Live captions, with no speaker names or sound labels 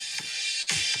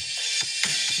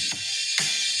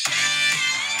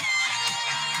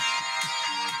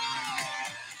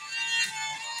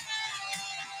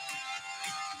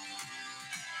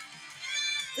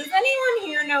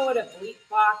what a bleak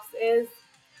box is?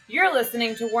 You're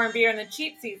listening to Warm Beer and the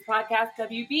Cheap Seats podcast,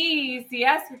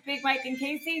 WBCS, with Big Mike and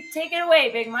Casey. Take it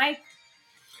away, Big Mike.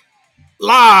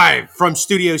 Live from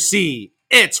Studio C,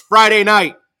 it's Friday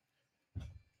night.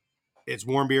 It's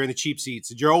Warm Beer and the Cheap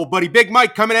Seats. It's your old buddy Big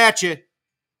Mike coming at you.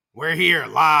 We're here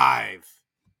live.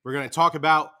 We're going to talk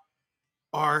about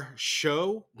our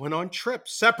show went on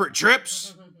trips, separate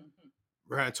trips.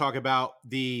 We're going to talk about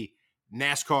the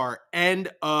NASCAR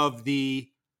end of the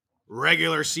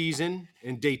regular season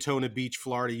in Daytona Beach,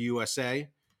 Florida, USA.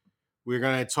 We're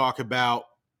going to talk about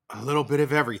a little bit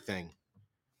of everything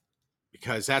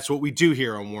because that's what we do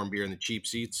here on Warm Beer and the Cheap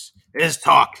Seats is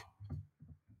talk.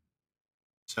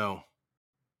 So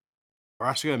we're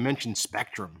also going to mention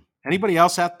Spectrum. Anybody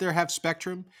else out there have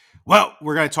Spectrum? Well,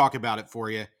 we're going to talk about it for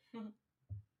you.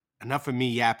 Enough of me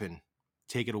yapping.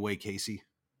 Take it away, Casey.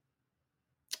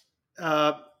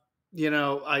 I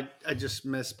just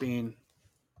miss being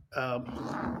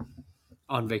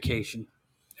on vacation.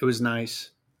 It was nice.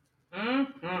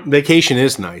 Vacation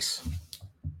is nice.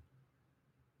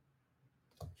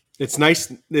 It's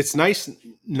nice. It's nice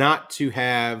not to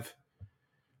have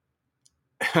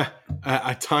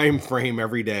a time frame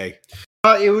every day.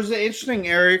 It was an interesting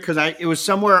area because it was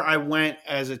somewhere I went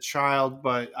as a child,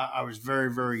 but I was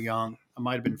very, very young. I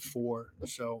might have been 4,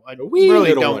 so I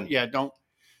really don't. One. Yeah, don't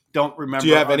remember. Do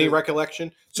you have any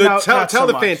recollection? So no, tell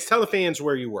the fans. Tell the fans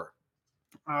where you were.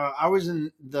 I was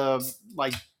in the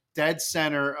dead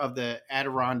center of the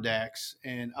Adirondacks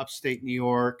in upstate New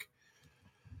York.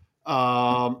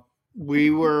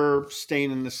 We were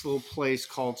staying in this little place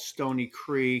called Stony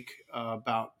Creek,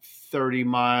 about 30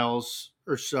 miles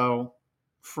or so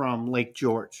from Lake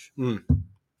George. Let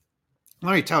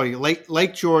me tell you,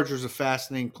 Lake George was a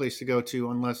fascinating place to go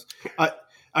to. Unless,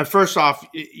 first off,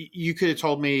 you could have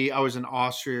told me I was in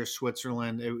Austria or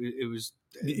Switzerland. It was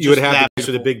you would have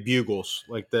the big bugles,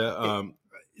 like the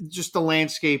just the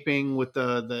landscaping with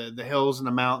the hills and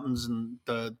the mountains and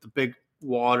the big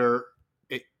water.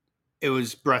 It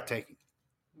was breathtaking.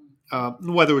 The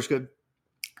weather was good.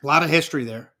 A lot of history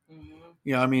there.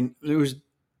 It was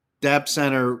the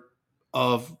epicenter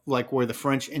of where the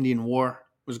French Indian War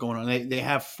was going on. They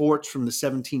have forts from the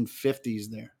 1750s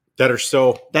there that are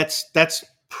still that's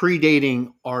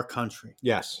predating our country.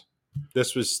 Yes,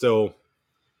 this was still.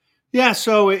 Yeah,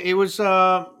 so it was.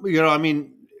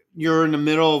 You're in the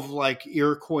middle of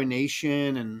Iroquois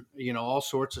Nation and all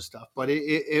sorts of stuff, but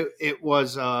it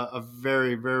was a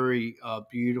very, very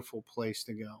beautiful place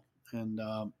to go, and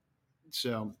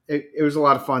so it was a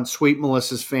lot of fun. Sweet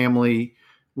Melissa's family,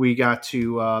 we got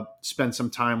to spend some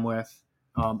time with.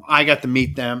 I got to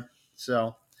meet them,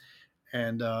 so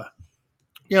and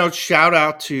shout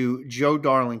out to Joe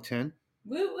Darlington,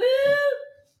 Woo woo,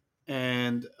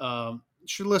 and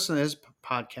should listen to his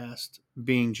podcast,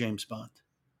 Being James Bond.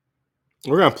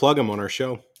 We're going to plug him on our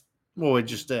show. Well, we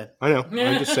just did. I know.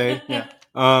 I'm just saying. Yeah.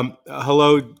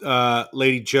 Hello,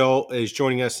 Lady Jill is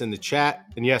joining us in the chat.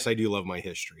 And yes, I do love my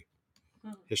history.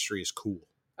 History is cool.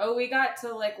 Oh, we got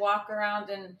to walk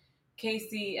around and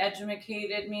Casey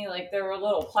educated me. There were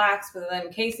little plaques, but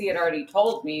then Casey had already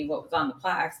told me what was on the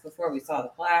plaques before we saw the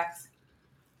plaques.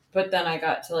 But then I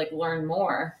got to learn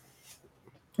more.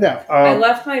 Yeah, I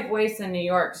left my voice in New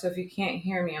York, so if you can't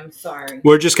hear me, I'm sorry.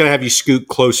 We're just going to have you scoot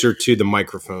closer to the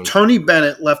microphone. Tony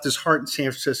Bennett left his heart in San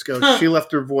Francisco. She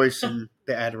left her voice in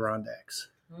the Adirondacks.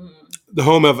 The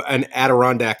home of an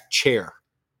Adirondack chair.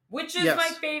 Which is my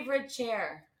favorite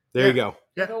chair. There you go.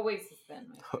 Yeah. It always has been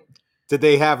my favorite. Did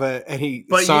they have any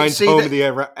signs home of the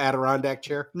Adirondack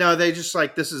chair? No, they just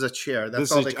this is a chair.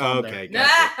 That's all they call it.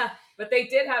 Gotcha. But they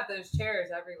did have those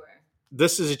chairs everywhere.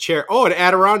 This is a chair. Oh, an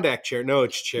Adirondack chair. No,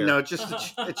 it's a chair. No, it's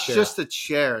just a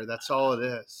chair. That's all it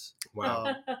is.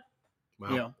 Wow.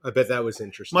 Wow. I bet that was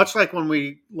interesting. Much like when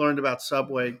we learned about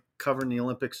Subway covering the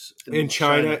Olympics in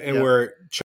China and where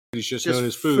China is just known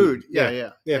as food. Yeah.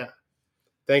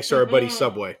 Thanks to our buddy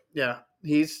Subway. Yeah.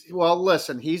 He's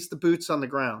the boots on the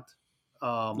ground.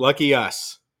 Lucky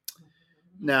us.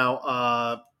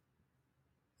 Now,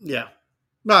 yeah.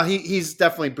 No, he's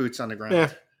definitely boots on the ground.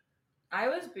 Yeah. I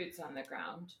was boots on the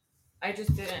ground. I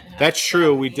just didn't have. That's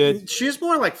true. We did. She's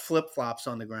more like flip-flops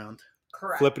on the ground.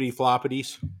 Correct. Flippity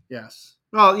floppities. Yes.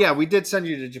 Well, yeah, we did send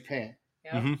you to Japan.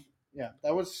 Yeah. Mm-hmm. Yeah,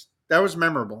 that was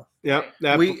memorable. Yeah.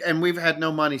 We've had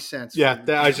no money since. Yeah,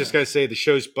 I was just gonna say the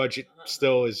show's budget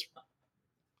still is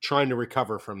trying to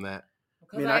recover from that.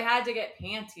 Because I had to get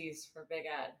panties for Big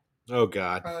Ed. Oh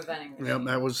God. From eventing. Yep,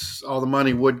 that was all the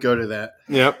money would go to that.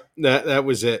 Yep, that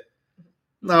was it.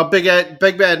 No, Big Ed.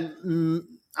 I don't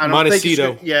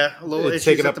Montecito. think a little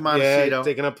issues at the Montecito. Yeah,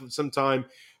 taking up some time.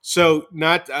 So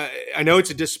I know it's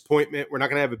a disappointment. We're not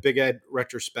going to have a Big Ed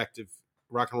retrospective,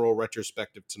 rock and roll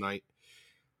retrospective tonight.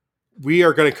 We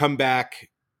are going to come back.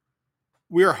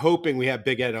 We are hoping we have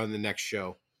Big Ed on the next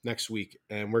show next week,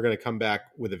 and we're going to come back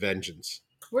with a vengeance.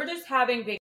 We're just having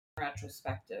big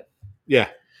retrospective. Yeah.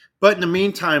 But in the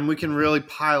meantime, we can really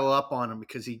pile up on him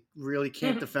because he really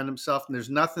can't defend himself, and there's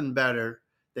nothing better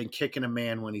than kicking a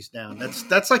man when he's down.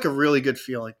 That's like a really good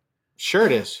feeling. Sure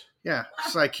it is. Yeah,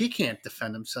 it's like he can't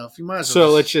defend himself. You might as So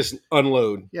well. let's just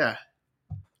unload. Yeah.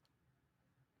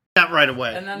 Not right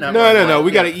away. No.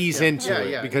 We got to ease into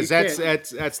it because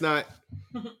that's not.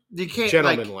 You can't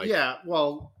gentlemanlike. Yeah,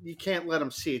 well, you can't let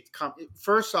him see it come.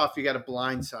 First off, you got to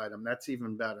blindside him. That's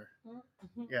even better.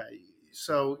 Yeah.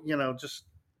 So just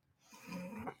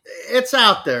it's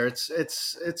out there.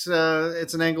 It's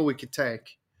an angle we could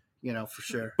take. For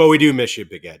sure. But we do miss you,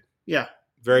 Big Ed. Yeah.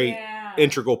 Very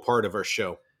integral part of our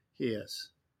show. He is.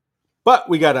 But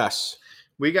we got us.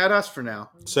 We got us for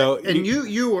now. So and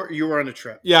you were on a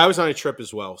trip. Yeah, I was on a trip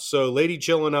as well. So Lady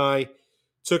Jill and I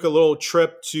took a little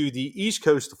trip to the east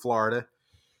coast of Florida.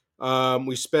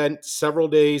 We spent several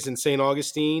days in St.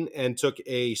 Augustine and took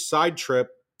a side trip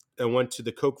and went to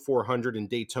the Coke 400 in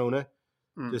Daytona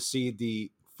to see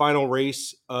the final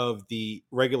race of the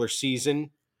regular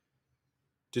season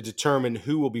to determine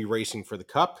who will be racing for the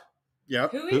Cup.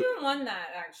 Yep. Who even won that,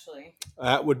 actually?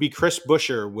 That would be Chris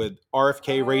Buescher with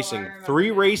RFK Racing.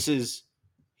 3 races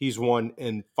he's won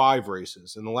in 5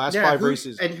 races. In the last 5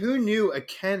 races. And who knew a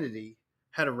Kennedy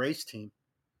had a race team?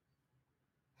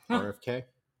 RFK?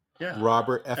 Yeah.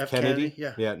 Robert F. Kennedy?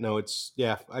 Yeah. Yeah, no,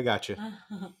 I got you.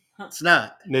 It's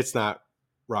not. It's not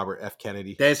Robert F.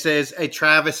 Kennedy. This is a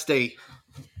travesty.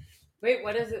 Wait,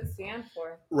 what does it stand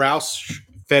for? Roush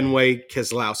Fenway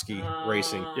Keselowski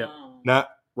Racing. Yep. Not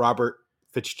Robert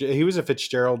Fitzgerald. He was a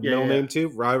Fitzgerald middle name too.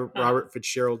 Robert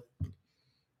Fitzgerald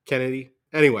Kennedy.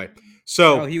 Anyway,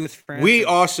 so he was Francis. We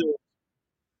also.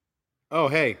 Oh,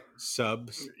 hey,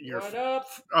 subs. What up?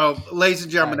 Oh, ladies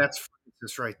and gentlemen, that's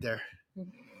Francis right there.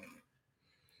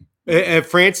 And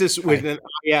Francis with an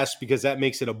IS because that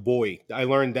makes it a boy. I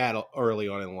learned that early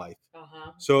on in life.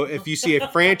 Uh-huh. So if you see a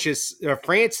Francis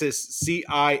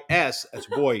CIS as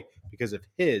boy because of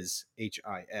his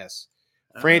HIS,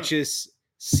 Francis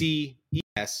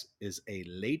CES is a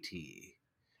lady.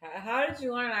 How did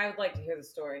you learn? I would like to hear the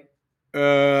story.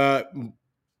 I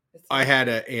had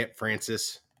an Aunt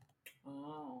Francis.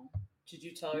 Oh, did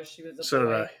you tell her she was a so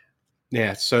boy? did I.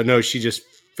 Yeah. So no, she just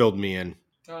filled me in.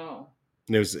 Oh.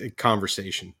 And it was a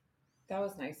conversation. That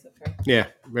was nice of her. Yeah,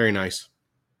 very nice.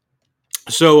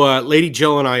 So Lady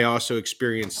Jill and I also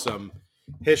experienced some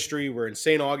history. We're in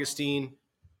St. Augustine.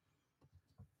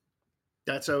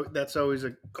 That's always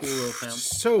a cool little town.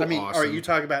 So awesome. All right, you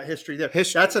talk about history there.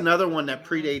 That's another one that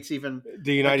predates even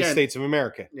the United States of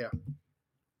America. Yeah.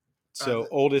 So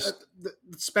oldest the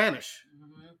Spanish.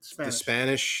 Mm-hmm. The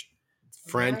Spanish,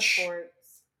 French,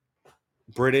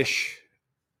 British,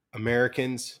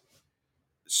 Americans.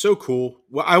 So cool.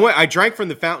 Well, I drank from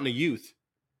the Fountain of Youth.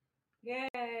 Yay.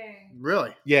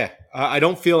 Really? Yeah. I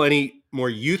don't feel any more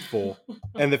youthful.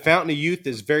 And the Fountain of Youth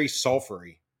is very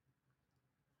sulfury.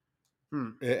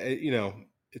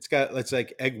 It's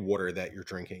like egg water that you're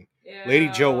drinking. Yeah. Lady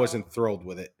Jill wasn't thrilled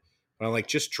with it. But I'm like,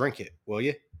 just drink it, will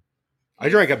you? I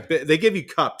drank a bit. They give you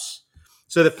cups.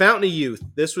 So the Fountain of Youth,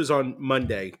 this was on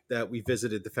Monday that we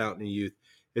visited the Fountain of Youth.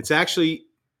 It's actually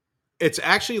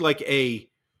like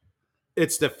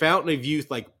it's the Fountain of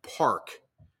Youth like park.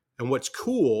 And what's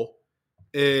cool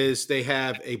is they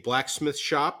have a blacksmith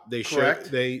shop. They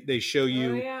show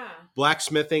you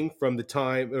blacksmithing from the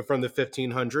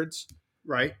 1500s.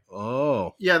 Right.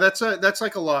 Oh. Yeah, that's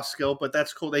like a lost skill, but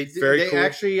that's cool. They cool.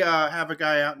 Actually have a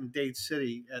guy out in Dade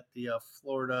City at the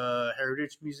Florida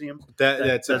Heritage Museum.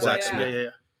 That's a blacksmith. Yeah.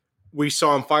 We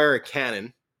saw him fire a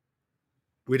cannon.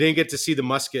 We didn't get to see the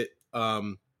musket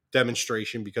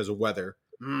demonstration because of weather.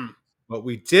 But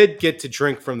we did get to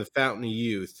drink from the Fountain of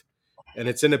Youth, and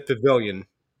it's in a pavilion.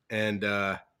 And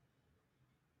it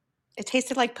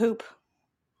tasted like poop.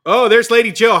 Oh, there's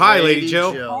Lady Jill. Hi, Lady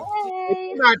Jill. Hey.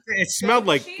 It smelled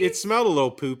a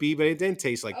little poopy, but it didn't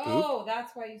taste like poop. Oh,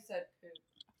 that's why you said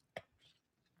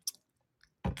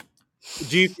poop.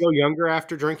 Do you feel younger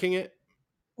after drinking it?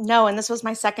 No, and this was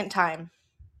my second time.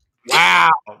 Wow.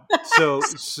 So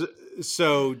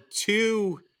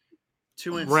two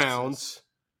rounds.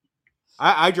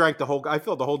 I drank I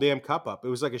filled the whole damn cup up. It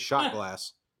was like a shot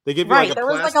glass. They give you there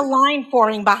was like a line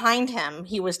forming behind him.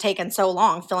 He was taking so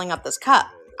long filling up this cup.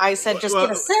 I said, just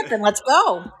get a sip and let's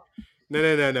go.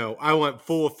 No. I want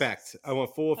full effect. I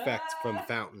want full effect from the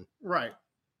fountain. Right.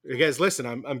 You guys, listen.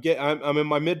 I'm in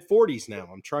my mid-40s now.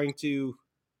 I'm trying to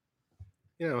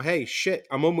hey, shit,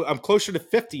 I'm closer to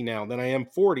 50 now than I am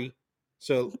 40,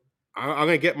 so I'm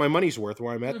gonna get my money's worth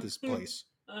while I'm at this place.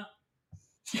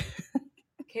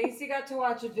 Casey got to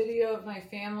watch a video of my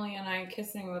family and I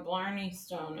kissing the Blarney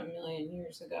Stone a million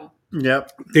years ago.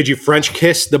 Yep. Did you French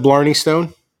kiss the Blarney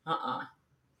Stone? Uh-uh.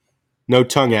 No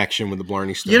tongue action with the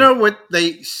Blarney Stone. You know what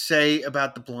they say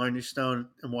about the Blarney Stone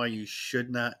and why you should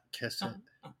not kiss it?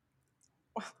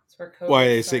 That's where COVID Why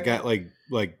is it started. got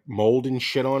like mold and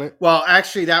shit on it? Well,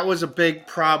 actually, that was a big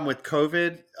problem with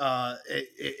COVID.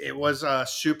 It was a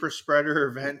super spreader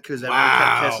event because everyone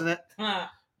kept kissing it. Huh.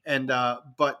 And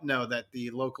but no, that the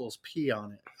locals pee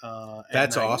on it. At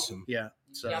That's night. awesome. Yeah.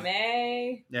 So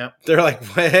Yummy. yeah. They're like,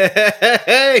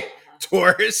 hey,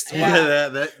 tourist. Yeah.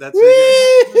 That's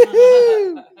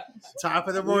Woo! top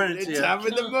of the morning. To you. Top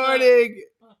of the morning.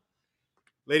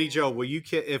 Lady Joe, will you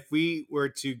if we were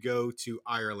to go to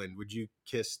Ireland, would you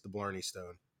kiss the Blarney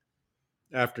Stone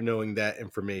after knowing that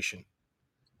information?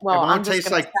 Well, It won't I'm just taste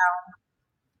gonna like- sound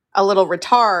a little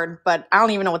retard, but I don't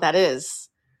even know what that is.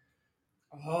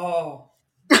 Oh.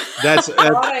 That's I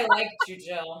thought I liked you,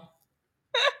 Jill.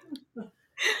 I'm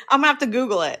gonna have to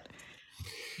Google it.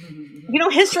 You know,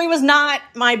 history was not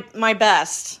my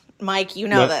best, Mike. You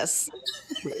know No. this.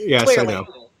 yes, Clearly. I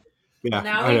know. Yeah,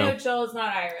 Now I we know. know Jill is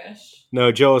not Irish.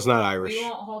 No, Joe is not Irish. We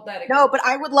won't hold that against No, but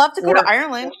I would love to go to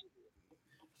Ireland.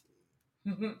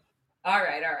 All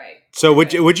right. So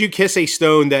would you kiss a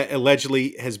stone that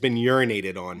allegedly has been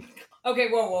urinated on? Okay,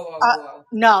 whoa.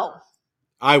 No,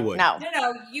 I would. no.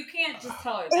 No, you can't just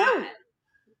tell her that.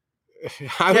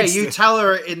 I Yeah, would you tell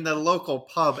her in the local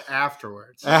pub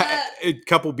afterwards. a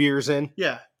couple beers in,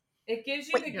 Yeah, It gives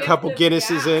you the gift couple of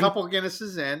Guinnesses gab. a in. couple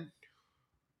Guinnesses in.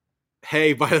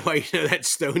 Hey, by the way, you know that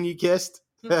stone you kissed?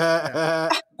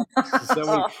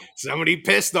 somebody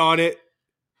pissed on it.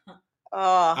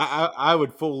 I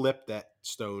would full lip that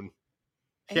stone.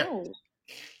 Yeah. Ew.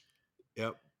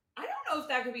 Yep. I don't know if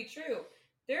that could be true.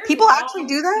 There's People a actually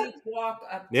do that? steep walk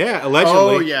up to Yeah, that. allegedly.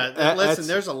 Oh yeah. Listen, Listen,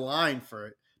 there's a line for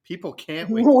it. People can't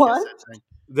wait to What? kiss that thing.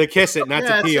 They kiss it, not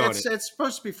to pee on it. It's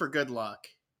supposed to be for good luck.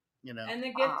 You know. And the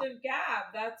gift of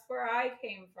gab. That's where I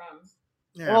came from.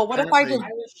 Yeah, Well, what if I apparently- I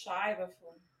was shy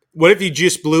before. What if you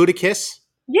just blew to kiss?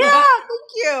 Yeah,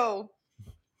 thank you.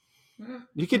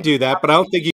 You could do that, but I don't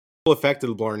think you will affect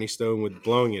the Blarney Stone with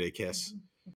blowing it a kiss.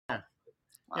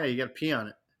 Yeah, you got to pee on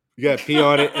it. You got to pee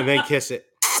on it and then kiss it.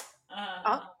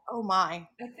 Oh my.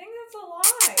 I think that's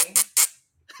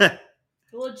a lie.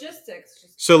 The logistics.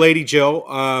 So, Lady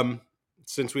Jill,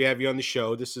 since we have you on the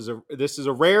show, this is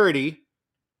a rarity.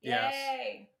 Yes.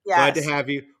 Yay. Glad to have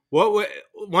you.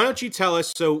 Why don't you tell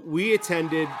us? So we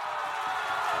attended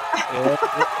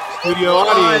studio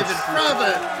Live audience. in front of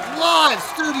it. Live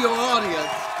studio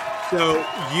audience. So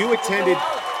you attended,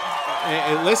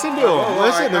 and listen to them. Oh,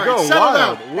 Listen, all they're right, going settle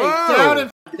wild. down. Whoa.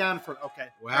 Hey, down for okay.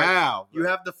 Wow. All right, you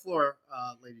have the floor,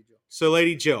 Lady Jill. So,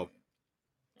 Lady Jill,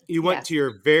 you went Yes. to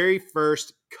your very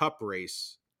first cup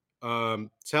race.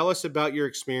 Tell us about your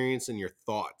experience and your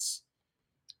thoughts.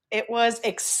 It was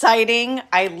exciting.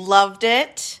 I loved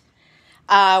it.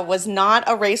 Was not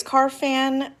a race car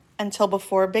fan until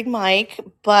before Big Mike,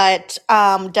 but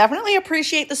definitely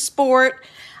appreciate the sport.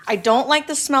 I don't like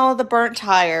the smell of the burnt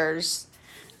tires.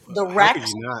 The How could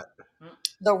wrecks, you not?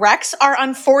 the wrecks are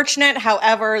unfortunate.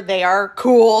 However, they are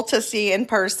cool to see in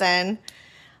person.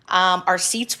 Our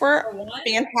seats were For one?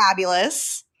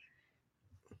 fantabulous.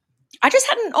 I just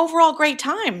had an overall great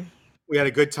time. We had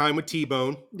a good time with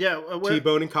T-Bone. Yeah,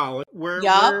 T-Bone and Colin.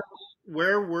 Yup.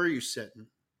 Where were you sitting?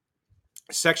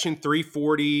 Section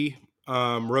 340,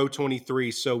 row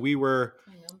 23. So we were,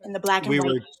 In the black and we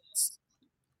white.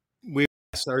 were,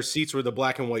 our seats were the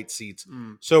black and white seats.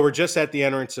 Mm. So we're just at the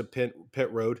entrance of Pit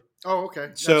Road. Oh, okay.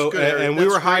 That's So, good area. and we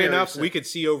That's were high great area enough, to we sit. could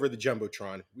see over the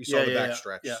Jumbotron. We saw the back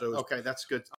stretch. Yeah. So it was, Okay, that's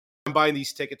good. I'm buying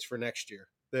these tickets for next year.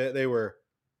 They were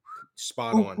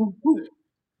spot on.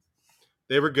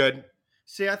 They were good.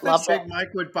 See, I think Love Big it.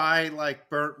 Mike would buy like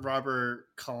burnt rubber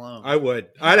cologne. I would.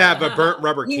 I'd have a burnt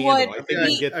rubber He candle. would. I think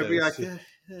you get I'd be like, those.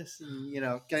 this, and, you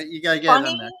know, you gotta get it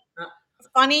on there.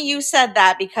 Funny you said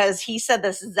that because he said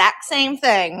this exact same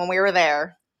thing when we were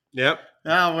there. Yep.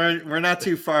 No, we're not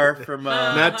too far from.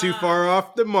 Not too far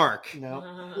off the mark.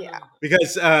 No. Yeah.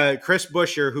 Because Chris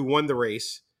Buescher, who won the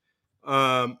race,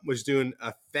 was doing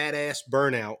a fat ass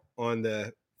burnout on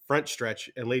the front stretch,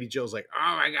 and Lady Jill's like,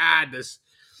 "Oh my god,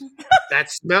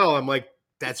 that smell!" I'm like,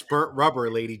 "That's burnt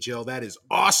rubber, Lady Jill. That is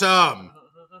awesome."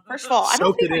 First of all, I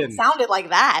don't Soak it think in. it sounded like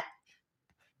that.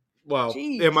 Well,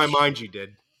 Jeez. in my mind, you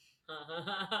did.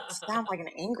 Sound like an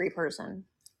angry person.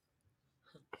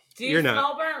 Do you You're not.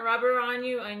 smell burnt rubber on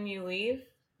you and you leave?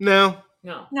 No,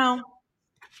 No. No.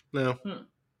 No.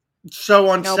 So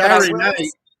on No, but I Saturday will. night.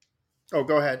 Oh,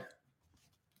 go ahead.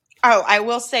 Oh, I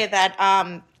will say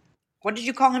that. What did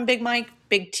you call him, Big Mike?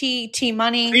 Big T, T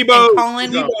Money, and T-Bone.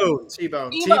 Colin. T-Bone.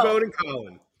 T-Bone and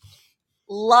Colin.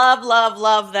 Love, love,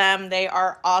 love them. They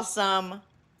are awesome.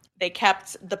 They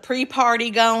kept the pre-party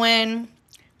going.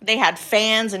 They had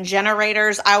fans and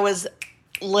generators. I was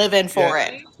living for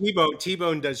Yeah. it.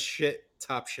 T-Bone does shit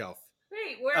top shelf.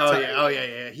 Wait, where Oh were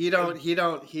yeah, you? He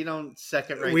don't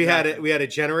second rate. We had nothing. it. We had a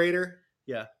generator.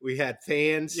 Yeah. We had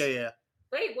fans. Yeah.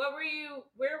 Wait, what were you?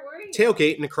 Where were you?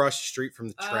 Tailgating across the street from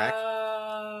the track.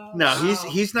 No, wow.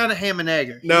 he's not a ham and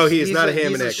egger. No, he is not a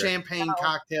ham and egger. He's a champagne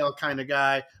cocktail kind of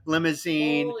guy.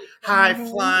 Limousine, Holy high crap.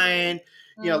 flying,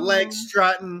 leg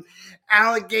strutting,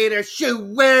 alligator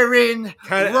shoe wearing,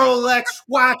 Kinda- Rolex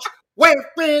watch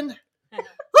wearing. Kind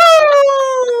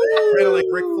of like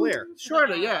Ric Flair.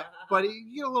 Sort of, yeah. But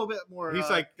you a little bit more. He's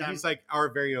like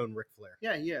our very own Ric Flair.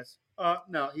 Yeah, he is.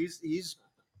 No,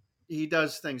 he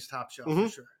does things top shelf Mhm. for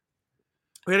sure.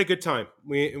 We had a good time.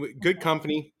 We good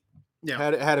company. Yeah.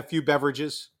 Had a few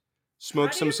beverages,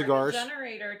 smoked some cigars. How do you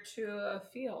bring a generator to a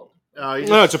field?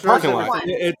 No, it's a parking lot.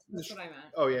 That's what I meant.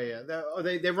 Oh yeah.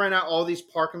 They rent out all these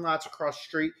parking lots across the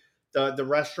street. The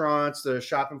restaurants, the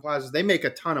shopping plazas. They make a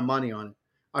ton of money on it.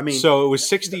 I mean, so it was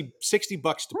 $60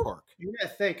 to park. you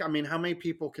gotta think. I mean, how many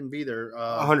people can be there?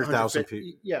 100,000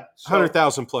 people. Yeah, so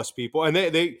 100,000 plus people, and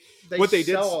they what they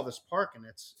did. sell all this parking.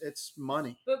 It's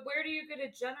money. But where do you get a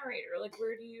generator? Like,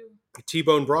 where do you?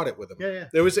 T-Bone brought it with him. Yeah.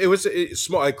 It was a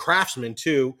small a Craftsman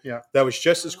too. Yeah. That was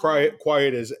just as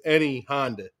quiet as any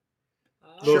Honda.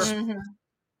 Sure. Mhm.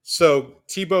 So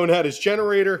T-Bone had his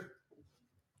generator.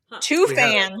 Two We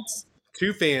had- fans.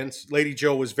 2 fans. Lady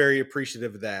Jill was very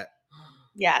appreciative of that.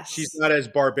 Yes. She's not as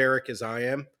barbaric as I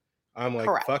am. I'm like,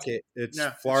 Correct. fuck it. It's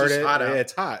Yeah, it's Florida. just hot out.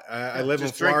 It's hot. I live in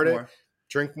Just drink Florida. more.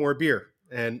 Drink more beer,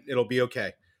 and it'll be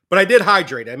okay. But I did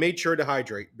hydrate. I made sure to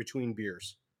hydrate between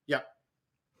beers. Yeah.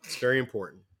 It's very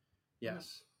important.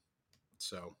 Yes.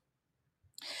 So,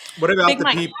 what about Big the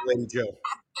Mike. people, Lady Jill?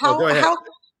 How, go ahead. how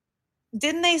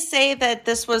didn't they say that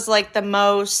this was like the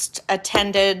most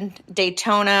attended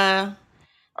Daytona,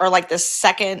 or like the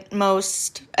second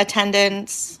most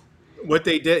attendance? What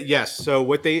they did, yes. So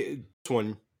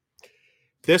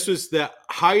this was the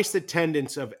highest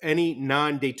attendance of any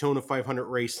non-Daytona 500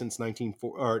 race since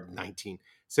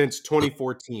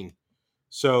 2014.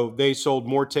 So they sold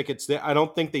more tickets. I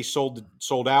don't think they sold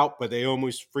out, but they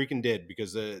almost freaking did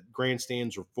because the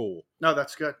grandstands were full. No,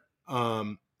 that's good.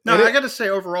 No, I got to say,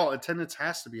 overall, attendance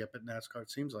has to be up at NASCAR.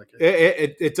 It seems like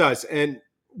it. It does. And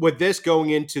with this going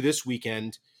into this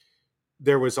weekend,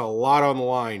 there was a lot on the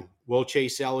line. Will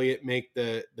Chase Elliott make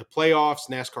the playoffs?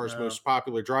 NASCAR's most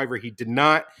popular driver. He did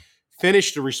not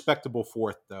finish the respectable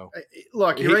 4th, though.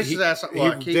 Look, he raced his ass off.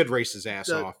 He did race his ass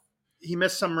off. He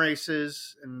missed some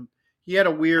races, and he had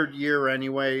a weird year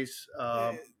anyways.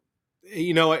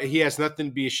 You know what? He has nothing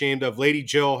to be ashamed of. Lady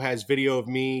Jill has video of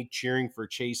me cheering for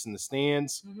Chase in the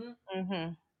stands.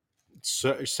 Mm-hmm.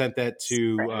 So, sent that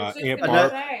to Aunt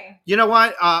Barb. Barb. You know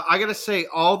what? I got to say,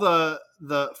 all the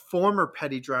former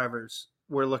petty drivers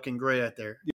were looking great out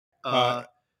there.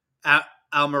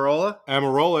 Almirola,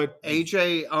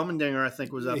 AJ Allmendinger, I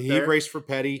think, was up there. He raced for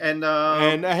Petty, and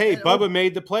hey, Bubba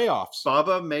made the playoffs.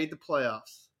 Bubba made the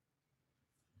playoffs,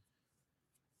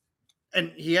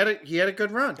 and he had a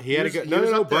good run.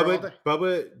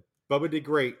 Bubba did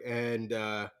great, and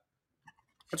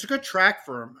it's a good track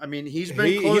for him. I mean, he's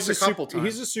been close a couple times.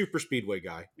 He's a super speedway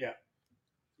guy. Yeah,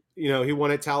 he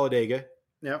won at Talladega.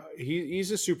 Yeah,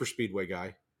 he's a super speedway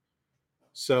guy.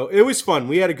 So it was fun.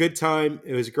 We had a good time.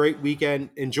 It was a great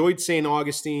weekend. Enjoyed St.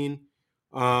 Augustine.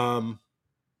 Did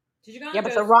you go? Yeah,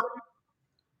 but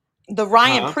the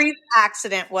Ryan Priest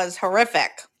accident was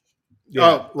horrific.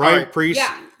 Yeah, Ryan right. Priest.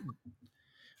 Yeah.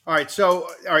 All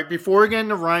right. Before we get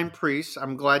into Ryan Priest,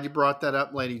 I'm glad you brought that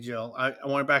up, Lady Jill. I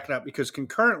want to back it up because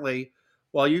concurrently,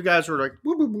 while you guys were like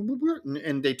woo, woo, woo, woo,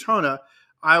 in Daytona,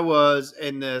 I was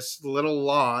in this little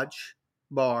lodge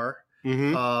bar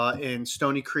in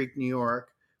Stony Creek, New York,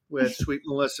 with Sweet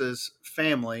Melissa's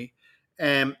family.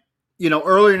 And,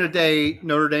 earlier in the day,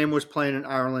 Notre Dame was playing in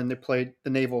Ireland. They played the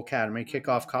Naval Academy,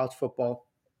 kickoff college football.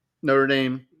 Notre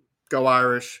Dame, go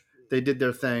Irish. They did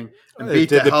their thing and beat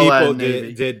the hell out of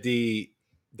Navy. Did the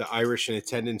Irish in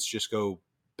attendance just go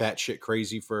batshit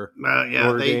crazy for yeah,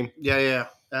 Notre Dame? Yeah.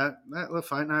 That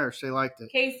fighting Irish, they liked it.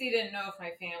 Casey didn't know if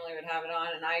my family would have it on,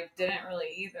 and I didn't really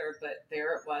either, but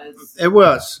there it was. It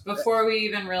was. Before we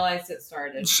even realized it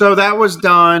started. So that was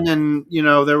done, and,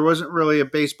 there wasn't really a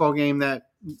baseball game that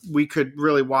we could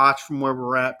really watch from where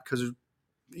we're at because,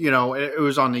 it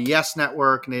was on the Yes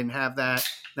Network, and they didn't have that.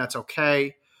 That's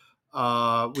okay.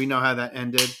 We know how that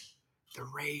ended. The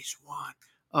Rays won.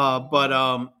 But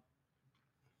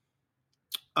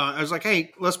I was like,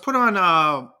 hey, let's put on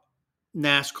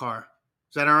NASCAR.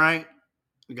 Is that all right?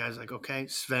 The guy's like, okay.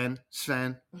 Sven,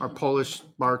 our Polish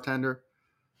bartender,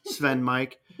 Sven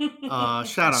Mike.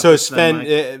 Shout out So to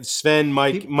Sven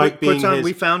Mike. Mike being his.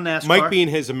 We found NASCAR. Mike being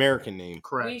his American name.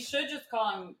 Correct. We should just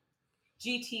call him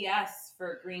GTS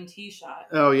for green tea shot.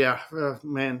 Oh yeah,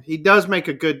 man, he does make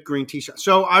a good green tea shot.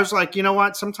 So I was like, you know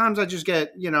what? Sometimes I just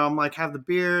get, I'm like, have the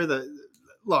beer.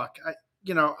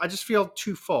 I just feel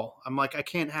too full. I'm like, I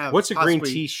can't have. What's a green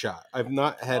tea shot? I've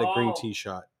not had a green tea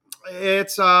shot.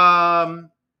 It's I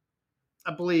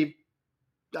believe.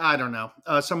 I don't know.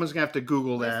 Someone's gonna have to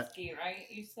Google Whiskey, right?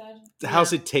 You said.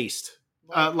 How's it taste?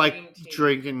 Like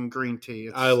drinking green tea.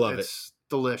 I love it. It's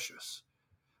delicious.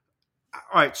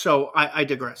 All right, so I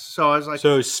digress. So I was like,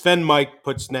 so Sven Mike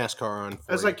puts NASCAR on.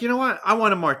 I was like, you know what? I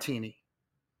want a martini.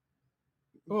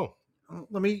 Oh,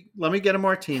 let me get a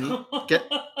martini.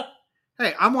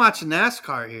 Hey, I'm watching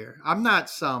NASCAR here. I'm not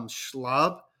some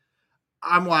schlub.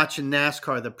 I'm watching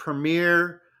NASCAR, the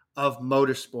premier of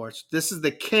motorsports. This is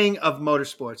the king of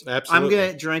motorsports. Absolutely. I'm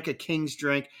gonna drink a king's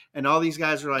drink, and all these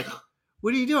guys are like,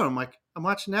 "What are you doing?" I'm like, "I'm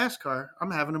watching NASCAR.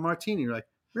 I'm having a martini." You're like,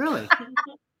 "Really?"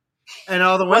 And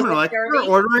all the women are like, "We're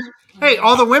ordering." Hey,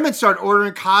 all the women start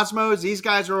ordering Cosmos. These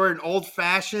guys are ordering Old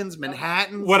Fashions,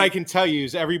 Manhattans. What I can tell you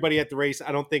is everybody at the race,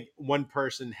 I don't think one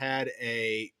person had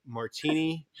a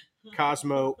martini,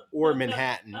 Cosmo, or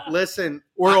Manhattan. Listen,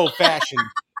 or Old Fashioned.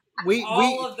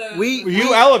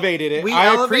 You elevated it. I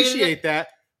elevated appreciate that.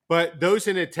 But those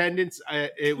in attendance,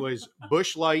 it was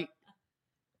Busch Light,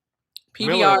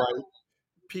 PBR,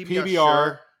 PBR,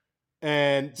 sure.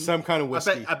 And some kind of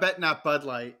whiskey. I bet not Bud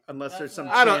Light, unless there's some.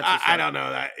 I don't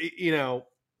know that.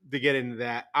 To get into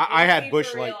that, I had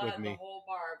Busch Light with me.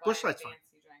 Busch Light's fine.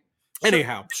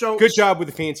 Anyhow, so good job with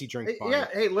the fancy drink. Yeah.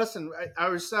 Hey, listen, I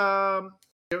was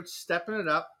stepping it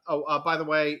up. Oh, by the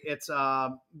way, it's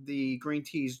the green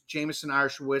tea's Jameson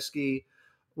Irish whiskey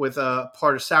with a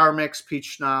part of sour mix, peach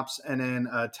schnapps, and then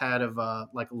a tad of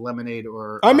like lemonade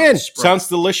or. I'm in. Sprite. Sounds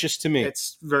delicious to me.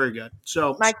 It's very good.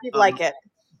 So Mike, you'd like it.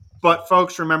 But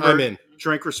folks, remember, I'm in.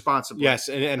 Drink responsibly. Yes,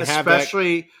 and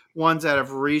especially ones that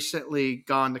have recently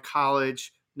gone to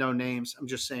college. No names. I'm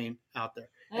just saying out there.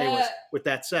 Anyways, with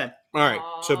that said, all right.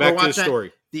 So back to the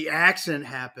story. The accident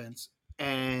happens,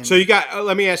 and so you got.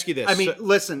 Let me ask you this. I mean,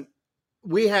 listen.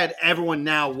 We had everyone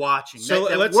now watching. So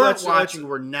let's watching.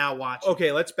 We're now watching.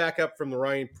 Okay, let's back up from the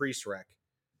Ryan Preece wreck.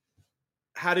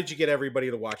 How did you get everybody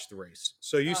to watch the race?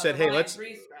 So you said, "Hey, let's."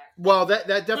 Well, that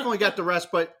definitely got the rest,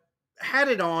 but had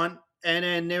it on, and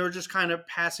then they were just kind of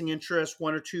passing interest.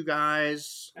 One or two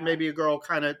guys, maybe a girl,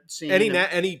 kind of seeing any no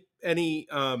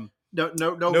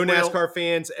real, NASCAR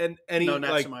fans, and any no,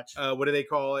 not like so much. What do they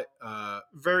call it?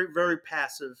 Very very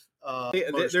passive.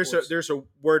 There's a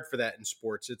word for that in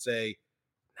sports. It's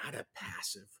not a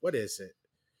passive. What is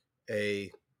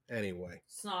it? Anyway.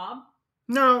 Snob?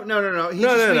 No. He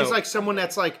just means like someone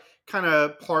that's like kind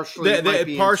of partially.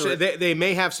 They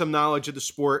may have some knowledge of the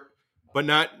sport, but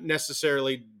not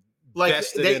necessarily. Like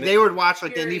they would watch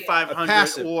like the Indy 500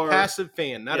 passive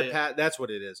fan, not a that's what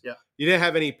it is. Yeah, you didn't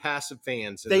have any passive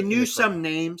fans. They knew some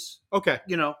names. Okay,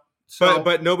 so,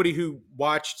 but nobody who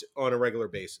watched on a regular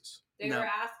basis. They were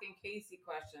asking Casey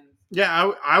questions.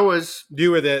 Yeah, I was.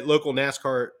 You were the local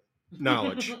NASCAR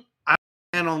knowledge. I was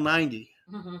Channel 90.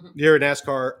 You're a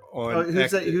NASCAR on.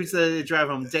 Who's the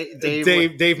driver?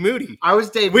 Dave Moody. I was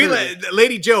Dave Moody.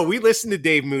 Lady Joe, we listened to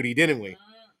Dave Moody, didn't we?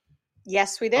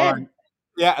 Yes, we did.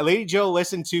 Yeah, Lady Joe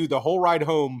listened to the whole ride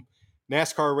home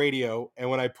NASCAR radio, and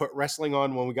when I put wrestling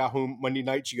on when we got home Monday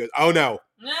night, she goes, "Oh no,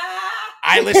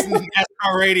 I listened to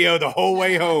NASCAR radio the whole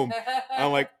way home."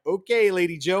 I'm like, "Okay,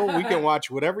 Lady Joe, we can watch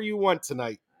whatever you want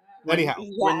tonight." Anyhow,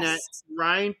 when that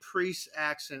Ryan Preece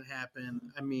accident happened,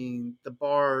 I mean, the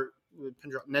bar,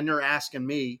 and then they're asking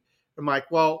me, I'm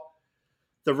like, well,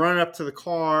 the run up to the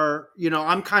car,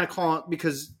 I'm kind of calling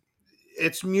because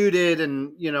it's muted,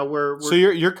 and we're so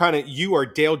you're kind of you are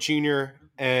Dale Jr.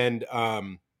 and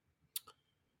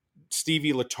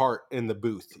Stevie Letarte in the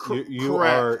booth. You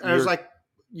are. And I was like,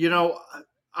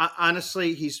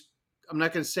 honestly, I'm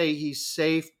not going to say he's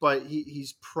safe, but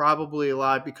he's probably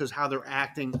alive because how they're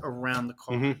acting around the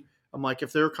car. Mm-hmm. I'm like,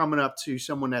 if they're coming up to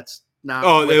someone that's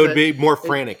not, it would be more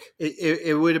frantic.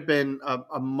 It would have been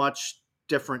a much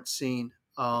different scene.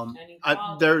 They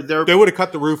would have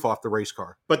cut the roof off the race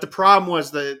car. But the problem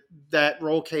was that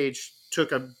roll cage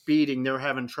took a beating. They were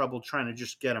having trouble trying to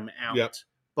just get them out. Yep.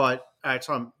 But I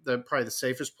told them probably the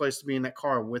safest place to be in that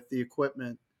car with the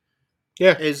equipment.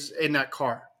 Yeah, is in that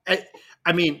car.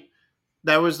 I mean,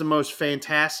 That was the most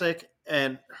fantastic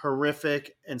and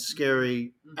horrific and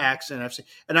scary accident I've seen.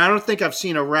 And I don't think I've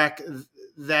seen a wreck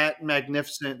that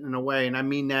magnificent in a way. And I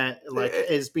mean that like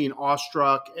as being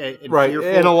awestruck and right fearful.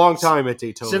 in a long time at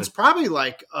Daytona. Since probably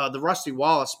like the Rusty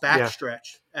Wallace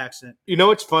backstretch accident. You know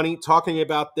what's funny? Talking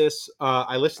about this,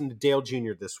 I listened to Dale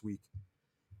Jr. this week.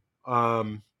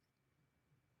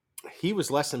 He was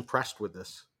less impressed with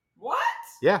this. What?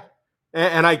 Yeah.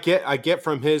 And I get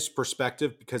from his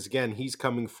perspective, because again, he's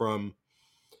coming from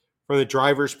the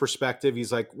driver's perspective.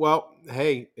 He's like, well,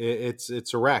 hey,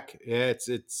 it's a wreck. Yeah,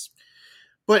 it's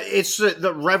but it's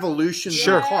the revolution of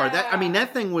the car.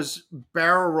 That thing was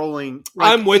barrel rolling.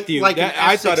 Like, I'm with you. Like that, an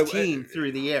I thought F-16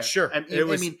 through the air. Sure. I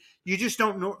mean, you just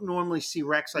don't normally see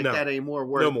wrecks like that anymore.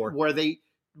 Where they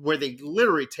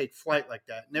literally take flight like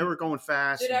that, and they were going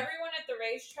fast. Did everyone at the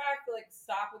racetrack like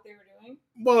stop what they were doing?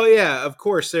 Well, yeah, of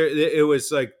course. It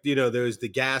was like, there was the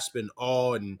gasp and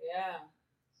awe and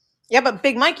Yeah, but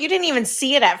Big Mike, you didn't even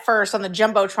see it at first on the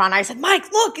Jumbotron. I said,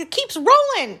 Mike, look, it keeps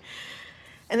rolling.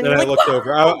 And then I looked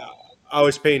over. I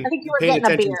was paying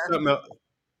attention to something else.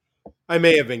 I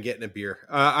may have been getting a beer.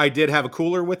 I did have a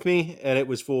cooler with me, and it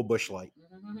was full of Busch Light.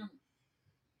 Mm-hmm.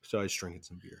 So I was drinking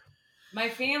some beer. My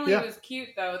family was cute,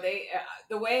 though. They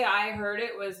the way I heard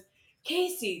it was,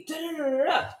 Casey,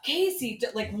 Casey,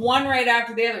 like one right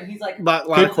after the other. He's like, a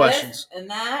lot of questions and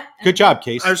that. And good job,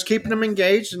 Casey. I was keeping them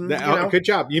engaged, and good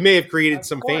job. You may have created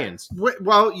some fans.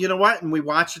 Well, you know what? And we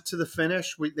watched it to the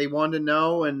finish. They wanted to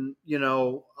know, and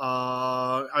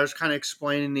I was kind of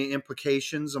explaining the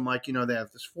implications. I'm like, they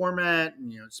have this format,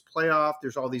 and it's playoff.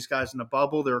 There's all these guys in the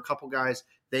bubble. There are a couple guys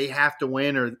they have to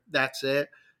win, or that's it.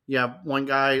 You have one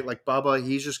guy like Bubba.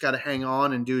 He's just got to hang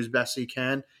on and do as best he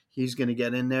can. He's going to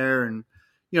get in there, and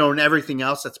and everything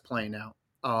else that's playing out.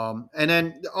 And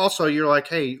then also you're like,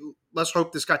 hey, let's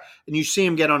hope this guy. And you see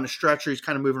him get on the stretcher. He's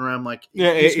kind of moving around like, he's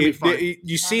going to be fine.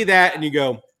 You see that, and you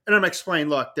go. And I'm explaining,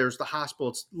 look, there's the hospital.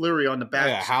 It's literally on the back.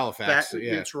 Yeah, Halifax.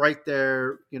 It's right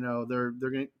there. They're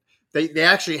going to. They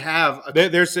actually have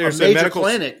there's a a major medical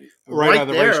clinic right on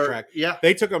the there. racetrack. Yeah,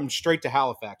 they took them straight to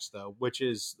Halifax though, which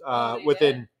is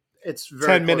within. It's very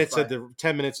 10 minutes of the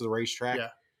 10 minutes of the racetrack.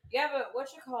 Yeah, but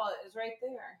whatchamacallit is right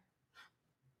there.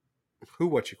 Who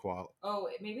whatchamacallit? Oh,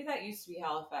 maybe that used to be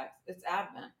Halifax. It's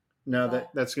Advent. No,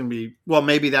 that's going to be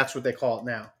maybe that's what they call it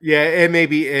now. Yeah, and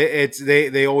maybe it's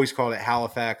they always call it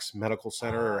Halifax Medical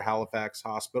Center or Halifax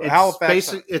Hospital.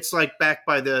 It's like back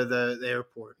by the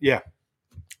airport. Yeah,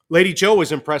 Lady Joe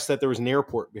was impressed that there was an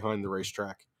airport behind the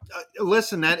racetrack.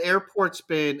 Listen, that airport's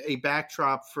been a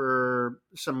backdrop for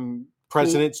some.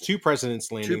 Two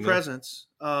presidents landing. Two presidents.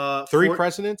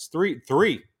 Presidents?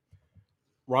 Three.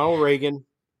 Ronald Reagan,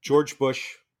 George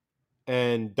Bush,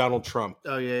 and Donald Trump.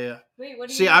 Oh, yeah. Wait, what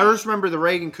do you See, I always remember the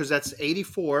Reagan because that's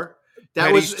 84.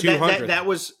 That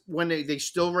was when they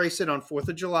still race it on 4th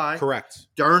of July. Correct.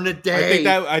 During the day.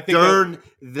 I think during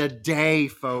the day,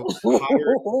 folks.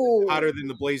 Hotter than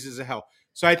the blazes of hell.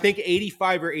 So I think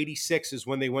 85 or 86 is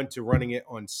when they went to running it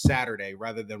on Saturday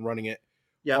rather than running it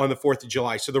on the 4th of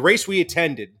July. So the race we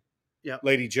attended,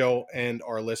 Lady Joe and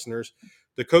our listeners,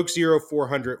 the Coke Zero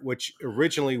 400, which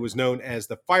originally was known as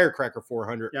the Firecracker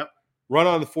 400, run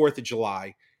on the 4th of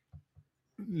July.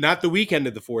 Not the weekend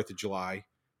of the 4th of July,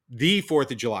 the 4th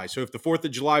of July. So if the 4th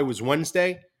of July was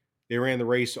Wednesday, they ran the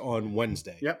race on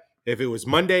Wednesday. Yep. If it was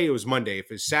Monday, it was Monday. If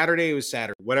it was Saturday, it was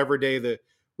Saturday. Whatever day of the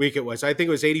week it was. I think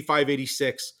it was 85,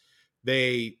 86.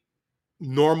 They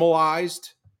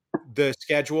normalized the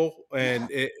schedule, and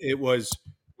it was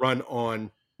run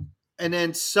on. And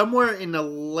then somewhere in the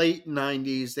late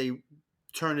 90s, they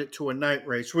turned it to a night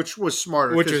race, which was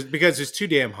smarter. Which is because it's too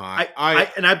damn hot. All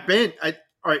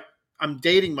right, I'm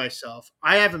dating myself.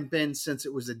 I haven't been since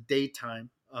it was a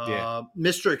daytime.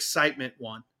 Mr. Excitement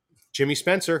won. Jimmy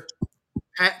Spencer.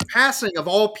 Passing of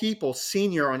all people,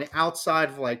 senior on the outside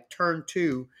of like turn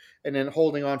 2 and then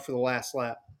holding on for the last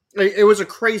lap. It was a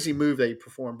crazy move that he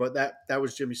performed, but that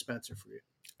was Jimmy Spencer for you.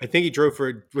 I think he drove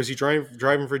was he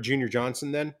driving for Junior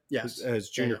Johnson then? Yes. As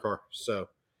junior car. So.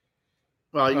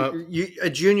 Well, a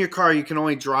junior car, you can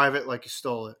only drive it like you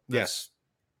stole it. Yes.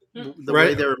 The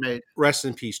way they were made. Rest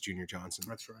in peace, Junior Johnson.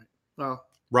 That's right. Well,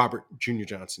 Robert Junior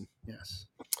Johnson. Yes.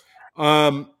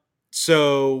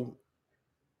 So,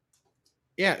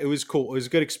 yeah, it was cool. It was a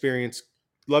good experience.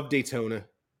 Loved Daytona.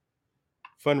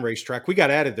 Fun racetrack. We got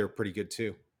added there pretty good,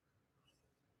 too.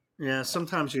 Yeah,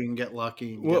 sometimes you can get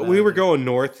lucky. Well, we were going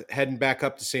north, heading back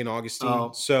up to St.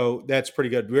 Augustine. So that's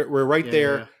pretty good. We're right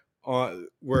there. Yeah.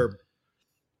 We're,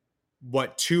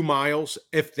 2 miles,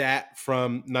 if that,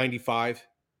 from 95,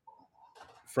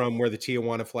 from where the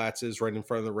Tijuana Flats is, right in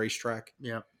front of the racetrack.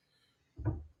 Yeah.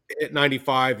 hit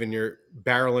 95 and you're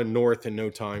barreling north in no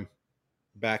time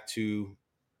back to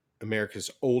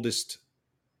America's oldest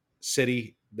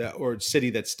city city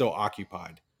that's still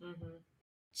occupied,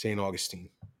 St. Augustine.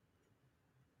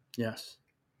 Yes.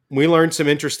 We learned some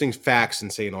interesting facts in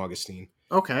St. Augustine.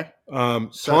 Okay.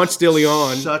 Ponce de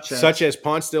Leon, such as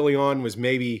Ponce de Leon was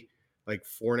maybe like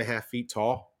 4.5 feet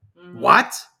tall.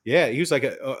 What? Yeah, he was like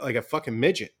a fucking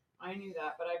midget. I knew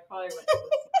that, but I probably went to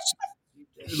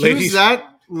Who's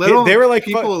that little? They were like,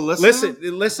 people listen.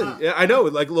 I know,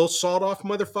 like a little sawed off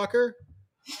motherfucker.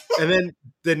 And then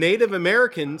the Native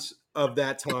Americans of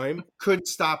that time couldn't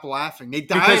stop laughing. They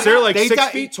died because they're like 6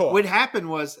 feet tall. What happened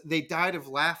was they died of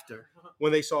laughter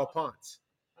when they saw Ponce.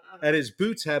 And his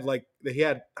boots had he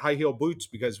had high heel boots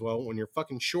because, well, when you're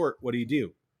fucking short, what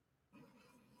do?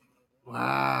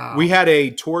 Wow. We had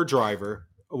a tour driver.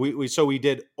 We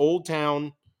did Old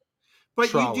Town. But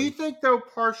trolley. You do think though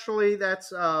partially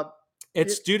that's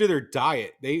it's due to their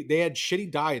diet. They had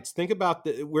shitty diets. Think about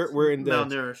we're in the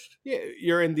malnourished. Yeah,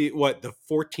 you're in the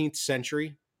 14th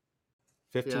century,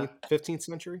 15th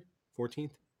century,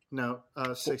 14th. No,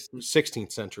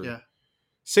 16th century. Yeah,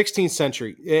 16th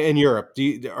century in Europe.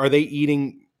 Are they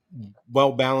eating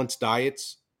well balanced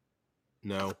diets?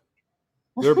 No,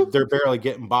 they're barely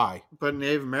getting by. But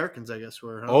Native Americans, I guess,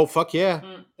 were. Huh? Oh fuck yeah!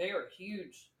 They were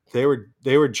huge. They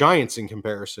were giants in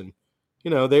comparison.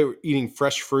 You know, they were eating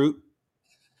fresh fruit,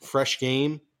 fresh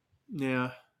game.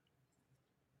 Yeah.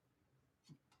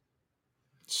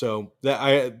 So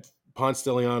Ponce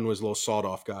de Leon was a little sawed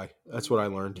off guy. That's what I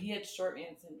learned. He had short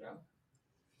man syndrome.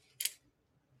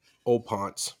 Old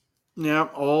Ponce. Yeah,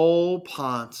 old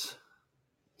Ponce.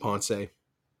 Ponce.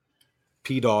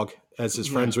 P-Dog, as his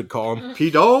friends would call him.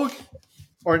 P-Dog?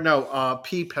 Or no,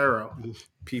 P-Pero.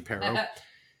 P-Pero.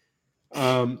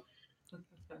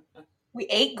 We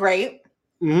ate great.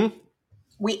 Mm-hmm.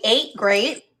 We ate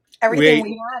great. Everything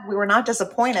we had, we were not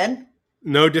disappointed.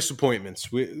 No disappointments.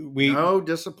 No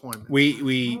disappointment.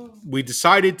 We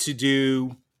decided to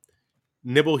do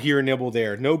nibble here, nibble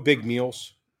there. No big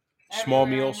meals, small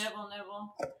meals.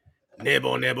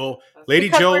 Nibble. Lady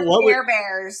Jill, we're Share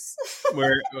Bears.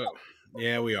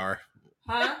 Yeah, we are.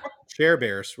 Huh? Share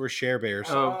Bears. We're Share Bears.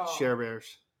 Oh, Share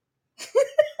Bears.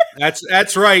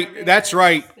 That's right. That's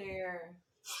right.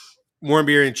 Warm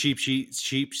beer and cheap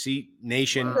seat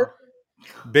nation. Wow.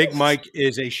 Big Mike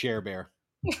is a Share Bear.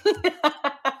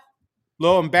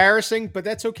 Little embarrassing, but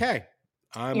that's okay.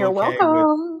 You're okay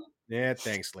welcome. Yeah,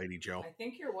 thanks, Lady Jill. I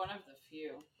think you're one of the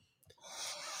few.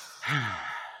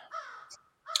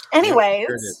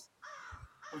 Anyways,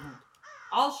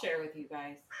 I'll share with you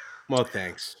guys. Well,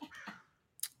 thanks.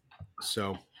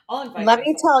 So, let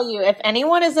me tell you, if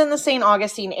anyone is in the St.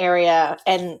 Augustine area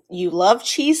and you love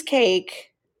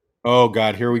cheesecake, oh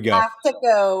God, here we go. You have to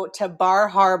go to Bar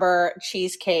Harbor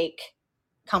Cheesecake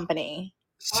Company.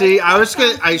 See, I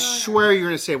swear you're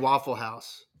gonna say Waffle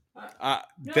House.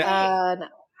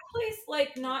 Place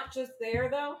like not just there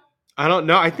though. I don't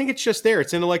know. I think it's just there.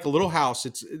 It's in like a little house.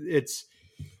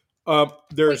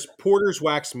 There's Porter's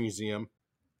Wax Museum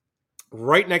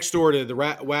right next door to the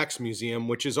Wax Museum,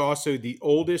 which is also the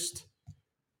oldest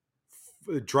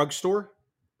drugstore.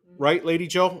 Right, Lady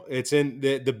Jill? It's in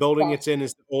the building it's in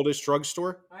is the oldest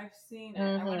drugstore. I've seen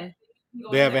it.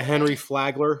 They have a Henry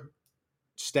Flagler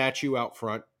statue out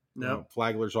front. No,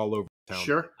 Flaglers all over town.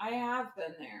 Sure. I have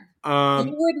been there.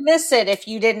 You would miss it if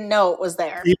you didn't know it was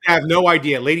there. You have no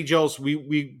idea. Lady Jill's,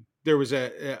 there was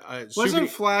wasn't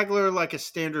Flagler like a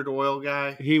Standard Oil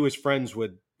guy? He was friends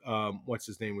with, what's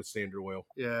his name with Standard Oil?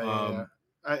 Yeah.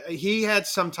 He had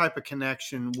some type of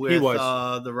connection with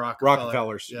the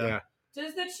Rockefellers. Yeah.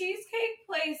 Does the cheesecake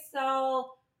place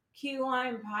sell key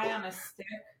lime pie on a stick?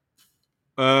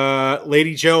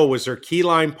 Lady Joe, was there key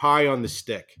lime pie on the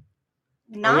stick?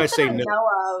 Not that I know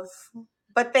of,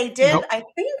 but they did. Nope. I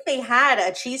think they had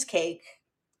a cheesecake.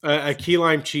 A key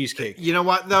lime cheesecake. You know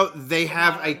what though? They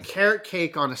have a carrot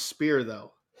cake on a spear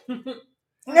though,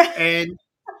 and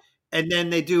then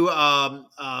they do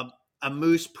a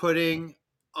moose pudding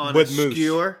on a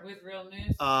skewer with real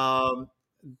moose.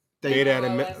 Made out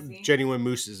of genuine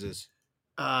mooses.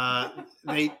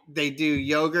 They do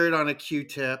yogurt on a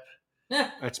Q-tip.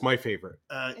 That's my favorite.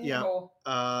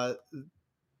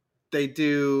 They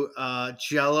do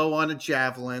Jello on a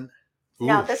javelin.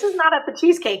 Now, this is not at the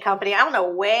Cheesecake Company. I don't know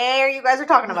where you guys are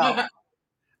talking about.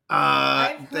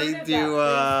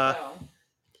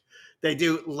 They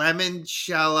do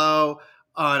limoncello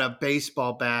on a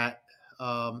baseball bat.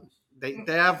 They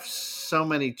have so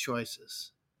many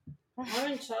choices.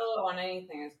 Limoncello on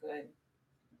anything is good.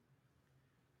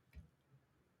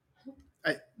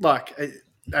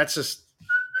 That's just,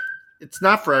 it's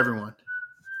not for everyone.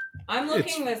 I'm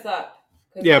looking this up.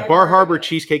 Yeah, Bar Harbor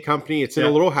Cheesecake Company. It's in a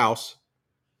little house.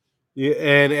 Yeah,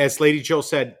 and as Lady Jill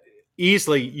said,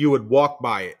 easily you would walk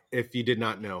by it if you did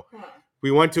not know. Huh.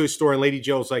 We went to a store and Lady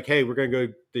Jill's like, "Hey, we're going to go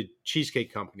to the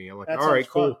Cheesecake Company." I'm like, That "All right,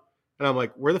 sounds cool." fun. And I'm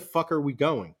like, "Where the fuck are we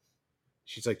going?"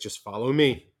 She's like, "Just follow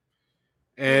me."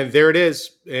 And there it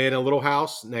is in a little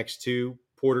house next to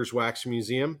Porter's Wax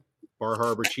Museum, Bar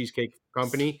Harbor Cheesecake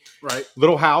Company. Right.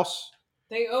 Little house.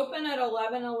 They open at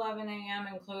 11:11 a.m.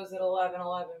 and close at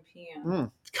 11:11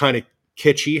 p.m. Kind of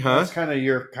kitschy, huh? That's kind of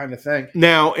your kind of thing.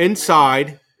 Now,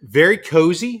 inside, very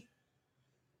cozy.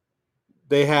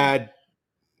 They had,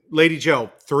 Lady Joe,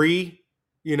 3,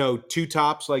 2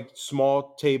 tops, like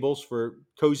small tables for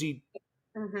cozy.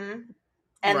 Mm-hmm.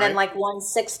 And then like 1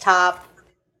 6 top.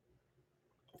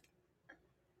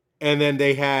 And then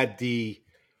they have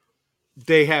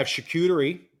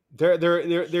charcuterie. They're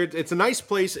it's a nice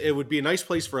place. It would be a nice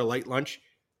place for a light lunch.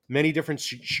 Many different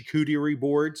charcuterie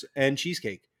boards and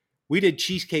cheesecake. We did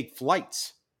cheesecake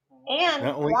flights.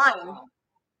 And wine.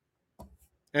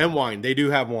 And wine. They do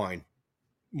have wine.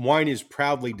 Wine is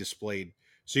proudly displayed.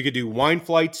 So you could do wine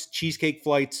flights, cheesecake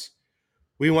flights.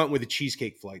 We went with the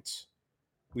cheesecake flights.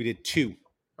 We did 2.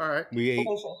 All right. We ate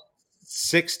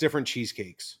 6 different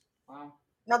cheesecakes. Wow.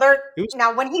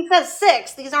 Now when he says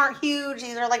 6, these aren't huge.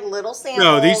 These are like little samples.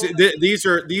 No,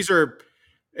 these are.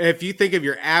 If you think of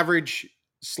your average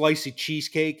slice of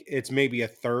cheesecake, it's maybe a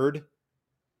third.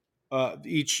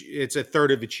 It's a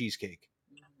third of a cheesecake.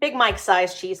 Big Mike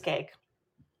size cheesecake.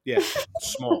 Yeah,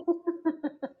 small.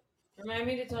 Remind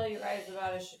me to tell you guys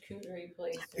about a charcuterie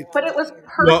place. But it was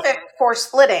perfect for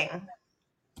splitting.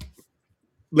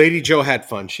 Lady Joe had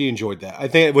fun. She enjoyed that. I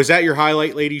think, was that your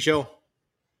highlight, Lady Joe?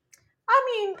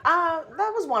 I mean,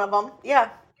 that was one of them. Yeah.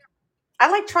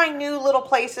 I like trying new little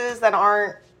places that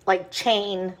aren't like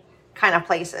chain kind of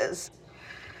places.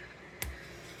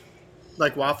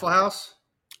 Like Waffle House?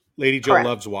 Lady Joe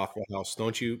loves Waffle House,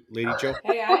 don't you, Lady Joe?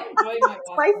 Hey, I enjoyed my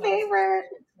Waffle my House. favorite.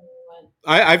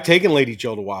 I've taken Lady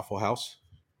Joe to Waffle House.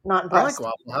 Not impressed. I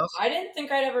like Waffle House. I didn't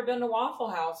think I'd ever been to Waffle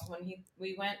House when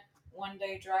we went one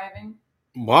day driving.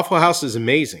 Waffle House is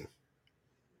amazing.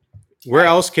 Where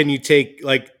else can you take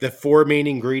like the 4 main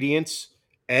ingredients?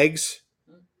 Eggs,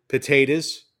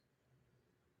 potatoes,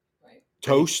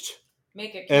 toast,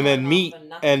 and then meat,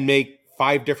 and make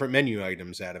 5 different menu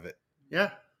items out of it.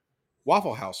 Yeah.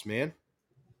 Waffle House, man.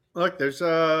 Look, there's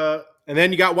and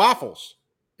then you got waffles.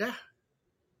 Yeah.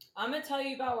 I'm gonna tell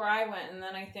you about where I went, and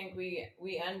then I think we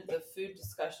end the food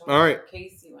discussion All right. where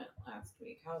Casey went last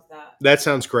week. How's that? That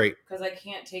sounds great. Because I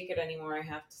can't take it anymore. I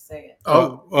have to say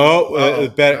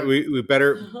Better it. we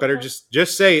better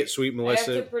just say it, sweet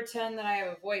Melissa. I have to pretend that I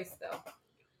have a voice, though.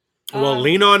 Well,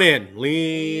 lean on in.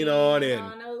 Lean on in.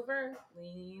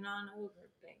 Lean on over,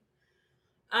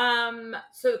 babe.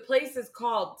 So the place is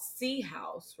called Sea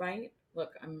House, right?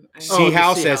 Look, I'm Sea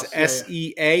House the as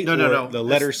Sea SEA. No. The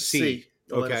letter C.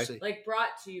 Okay. like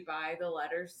brought to you by the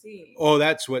letter C. Oh,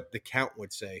 that's what the count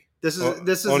would say. This is.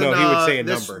 Oh no, he would say a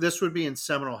this, number. This would be in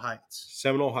Seminole Heights.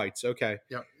 Seminole Heights. Okay.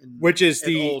 Yeah. Which is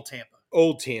the Old Tampa.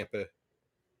 Old Tampa.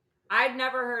 I'd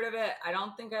never heard of it. I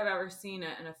don't think I've ever seen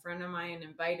it. And a friend of mine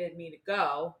invited me to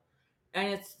go. And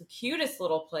it's the cutest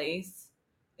little place.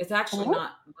 It's actually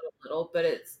not little, but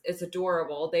it's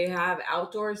adorable. They have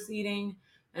outdoor seating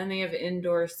and they have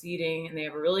indoor seating and they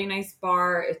have a really nice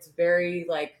bar. It's very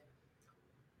like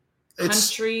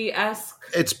country-esque.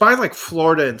 It's by like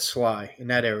Florida and Sly in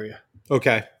that area.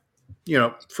 Okay.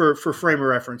 For frame of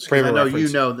reference. I know you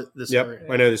know this area.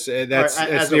 I know this.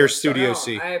 That's near Studio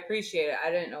C. I appreciate it. I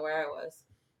didn't know where I was.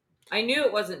 I knew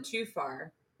it wasn't too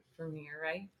far from here,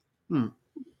 right?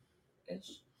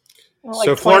 Ish. Well,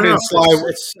 so Florida and Sly.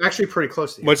 It's actually pretty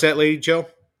close to you. What's that, Lady Joe?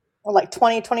 Well, like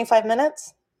 20, 25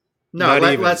 minutes? No, Not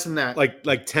even. less than that.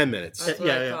 Like 10 minutes. That's what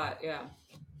I thought, yeah.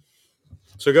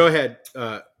 So go ahead,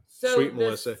 So sweet the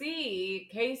Melissa. C,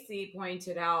 Casey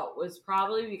pointed out, was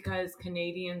probably because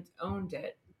Canadians owned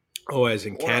it. Oh, as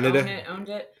in Canada? Owned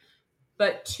it.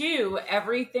 But 2,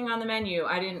 everything on the menu,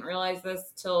 I didn't realize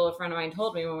this till a friend of mine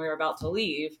told me when we were about to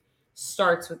leave,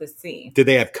 starts with a C. Did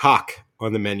they have cock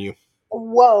on the menu?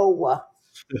 Whoa.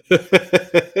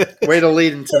 Way to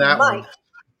lead into that one.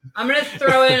 I'm going to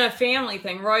throw in a family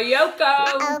thing.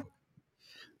 Royoko.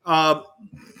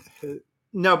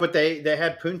 No, but they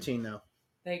had poutine, though.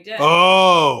 They did.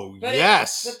 Oh,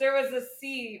 yes. But there was a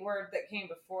C word that came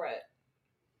before it.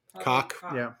 Cock.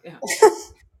 Yeah.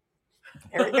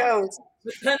 There it goes.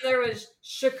 But then there was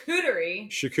charcuterie.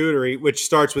 Charcuterie, which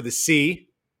starts with a C.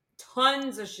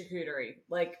 Tons of charcuterie.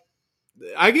 Like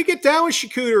I could get down with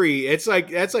charcuterie. It's like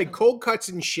that's like cold cuts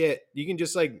and shit. You can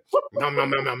just like nom nom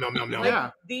nom nom nom nom nom.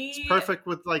 Yeah, it's perfect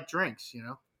with like drinks.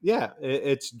 Yeah,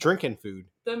 it's drinking food.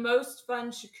 The most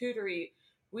fun charcuterie.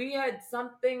 We had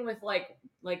something with like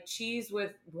cheese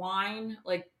with wine,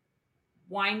 like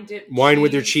wine dip. Wine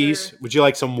with your cheese. Would you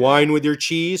like some wine with your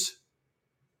cheese?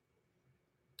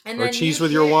 And or then cheese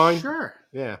with your wine? Sure.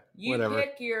 Yeah. You whatever.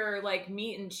 pick your like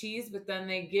meat and cheese, but then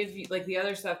they give you like the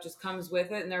other stuff just comes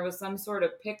with it. And there was some sort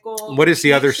of pickle. What is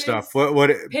the other stuff?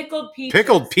 What pickled peaches?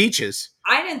 Pickled peaches.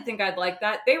 I didn't think I'd like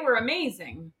that. They were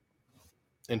amazing.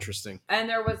 Interesting. And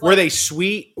there was were they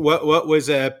sweet? What was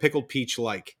a pickled peach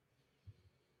like?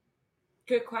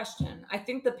 Good question. I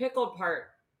think the pickled part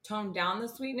toned down the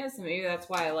sweetness, and maybe that's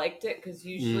why I liked it, because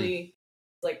usually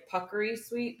it's like puckery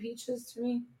sweet peaches to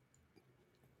me.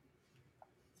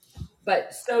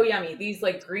 But so yummy. These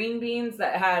like green beans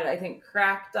that had, I think,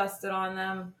 crack dusted on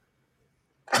them.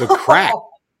 The crack.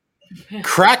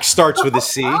 Crack starts with a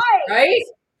C. Right?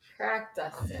 Crack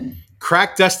dusted.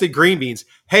 Crack dusted green beans.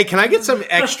 Hey, can I get some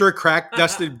extra crack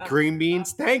dusted green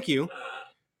beans? Thank you. I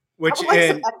would like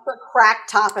some extra crack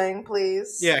topping,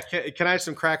 please. Yeah, can I have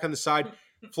some crack on the side?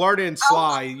 Florida and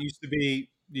Sly used to be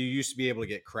able to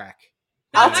get crack.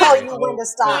 I'll tell you when to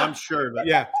stop. Well, I'm sure. But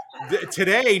Yeah.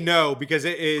 Today, no, because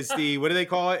it is the, what do they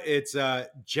call it? It's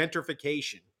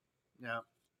gentrification. Yeah.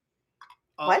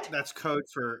 What? That's code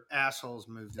for assholes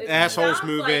moving. Assholes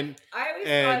moving. I always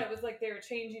thought it was like they were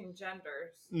changing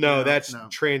genders. No, that's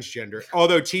transgender.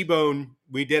 Although T-Bone,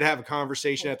 we did have a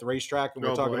conversation at the racetrack, and we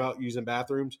were talking about using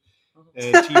bathrooms.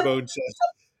 And T-Bone says,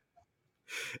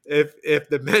 if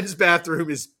the men's bathroom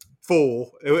is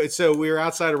full, so we were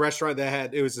outside a restaurant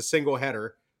that it was a single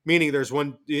header, meaning there's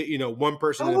one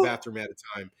person in the bathroom at a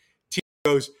time. T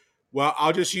goes, well,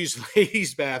 I'll just use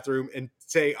ladies' bathroom and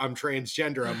say I'm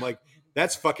transgender. I'm like,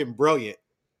 that's fucking brilliant.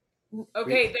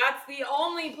 Okay, that's the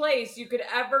only place you could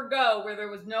ever go where there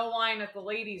was no line at the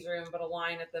ladies' room, but a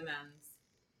line at the men's.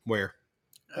 Where?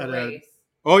 The race.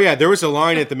 Oh yeah, there was a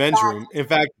line at the men's room. In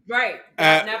fact, right.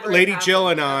 Lady Jill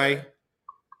and I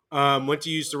went to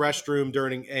use the restroom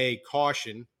during a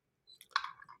caution,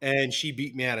 and she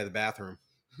beat me out of the bathroom.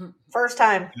 First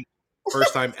time.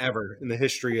 First time ever in the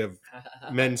history of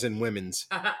men's and women's.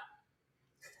 That's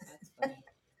funny.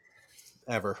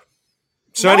 Ever.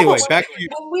 So anyway, back to you.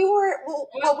 When we were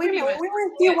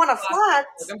in Tijuana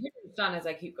Flats. I'm pretty done as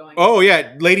I keep going. Oh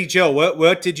yeah, Lady Jill,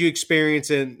 what did you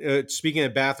experience in speaking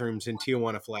of bathrooms in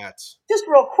Tijuana Flats? Just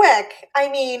real quick, I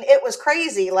mean, it was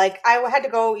crazy. Like I had to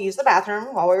go use the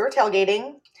bathroom while we were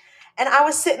tailgating, and I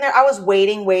was sitting there. I was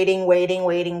waiting.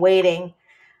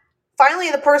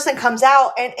 Finally, the person comes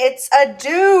out, and it's a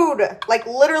dude, like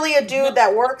literally a dude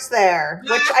that works there.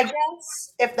 Which I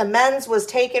guess if the men's was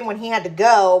taken when he had to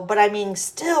go, but I mean,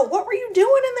 still, what were you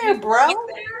doing in there, bro?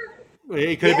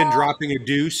 He could have been dropping a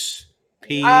deuce,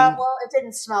 peeing. Well, it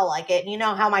didn't smell like it. You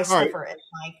know how my sniffer is,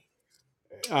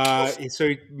 Mike. So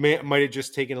he might have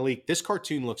just taken a leak. This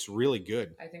cartoon looks really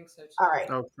good. I think so too. All right.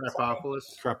 Oh,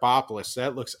 Crepopolis.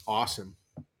 That looks awesome.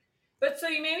 But so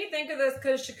you made me think of this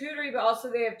because charcuterie, but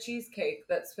also they have cheesecake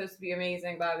that's supposed to be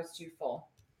amazing, but I was too full.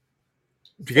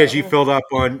 Because you filled up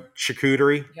on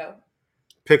charcuterie? Yep.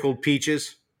 Pickled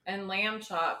peaches? And lamb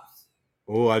chops.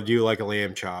 Oh, I do like a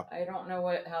lamb chop. I don't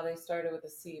know how they started with a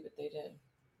C, but they did.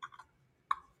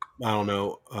 I don't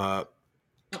know.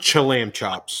 Chilam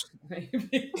chops.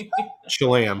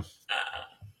 Chilam.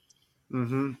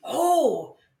 Mm-hmm.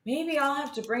 Oh, maybe I'll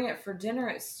have to bring it for dinner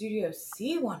at Studio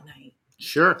C one night.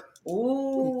 Sure.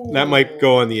 Ooh. That might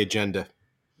go on the agenda.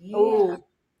 Yeah. Ooh.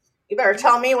 You better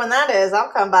tell me when that is.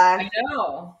 I'll come by. I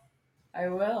know. I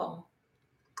will. All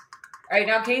right,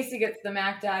 now Casey gets the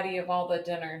Mac Daddy of all the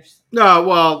dinners. No,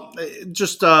 well,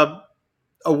 just a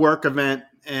work event,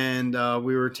 and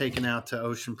we were taken out to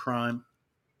Ocean Prime.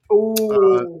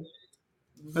 Ooh.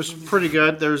 It was pretty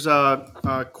good. There's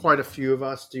quite a few of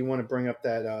us. Do you want to bring up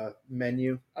that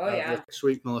menu? Oh, yeah.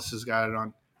 Sweet Melissa's got it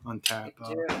on tap.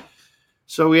 I do.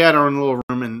 So we had our own little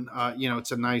room, and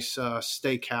it's a nice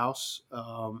steakhouse,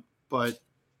 but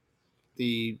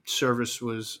the service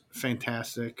was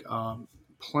fantastic.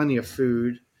 Plenty of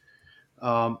food.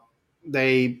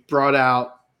 They brought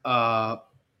out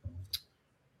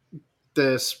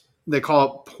this. They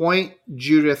call it Point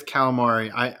Judith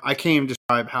calamari. I can't even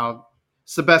describe how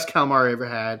it's the best calamari I ever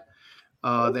had.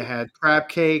 They had crab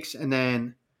cakes and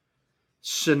then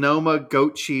Sonoma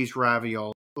goat cheese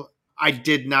ravioli. I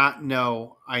did not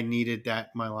know I needed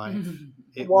that in my life.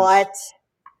 It was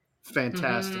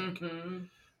fantastic.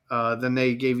 Mm-hmm. Then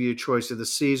they gave you a choice of the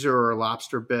Caesar or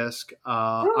lobster bisque.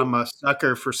 I'm a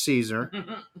sucker for Caesar.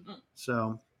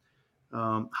 So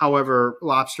However,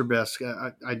 lobster bisque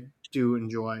I do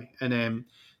enjoy. And then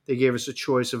they gave us a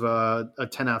choice of a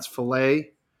 10-ounce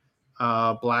filet,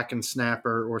 blackened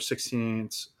snapper, or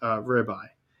 16-ounce ribeye.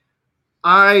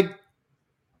 I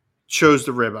chose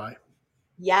the ribeye.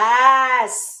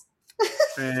 Yes.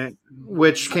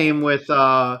 Which came with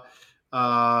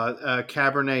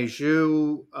Cabernet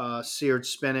Jus, seared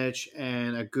spinach,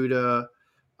 and a Gouda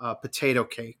potato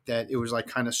cake that it was like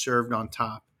kind of served on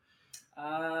top.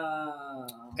 Oh.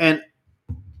 And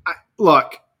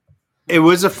look, it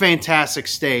was a fantastic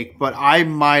steak, but I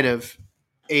might have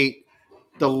ate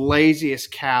the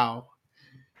laziest cow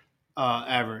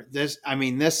ever. This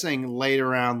thing laid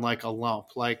around like a lump.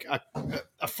 Like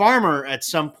a farmer at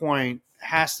some point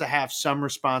has to have some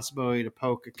responsibility to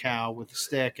poke a cow with a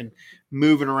stick and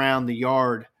move it around the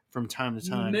yard from time to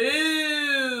time.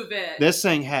 Move it. This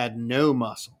thing had no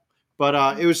muscle,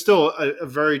 but it was still a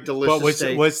very delicious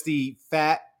steak. Was the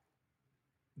fat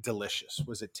delicious?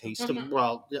 Was it tasty?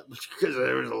 Well, yeah, because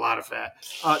there was a lot of fat.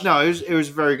 No, it was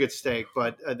a very good steak,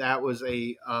 but that was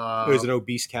It was an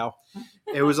obese cow.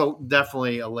 it was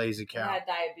definitely a lazy cow. Had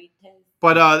diabetes.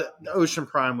 But Ocean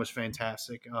Prime was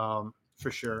fantastic, for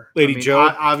sure. Lady Joe?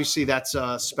 Obviously, that's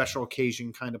a special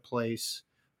occasion kind of place.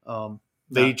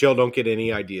 Lady Jill, don't get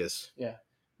any ideas. Yeah.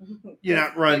 You're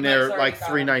not running there Mike's like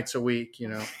already 3 got nights a week,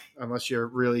 unless you're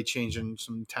really changing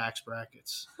some tax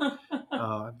brackets.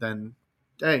 Then,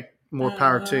 hey, more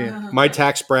power to you. My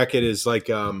tax bracket is like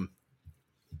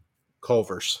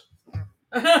Culver's.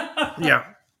 Yeah.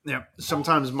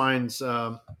 Sometimes mine's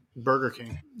Burger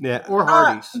King. Yeah. Or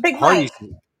Hardee's. Big Hardee's.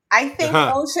 Mike, I think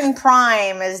Uh-huh. Ocean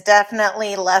Prime is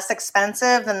definitely less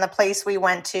expensive than the place we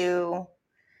went to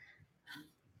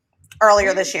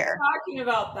earlier this year. Talking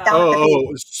about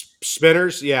that.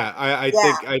 Spinners. Yeah, I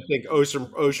think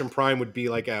Ocean Prime would be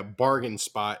like a bargain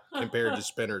spot compared to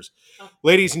Spinners.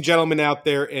 Ladies and gentlemen out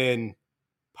there in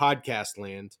podcast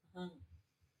land,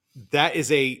 that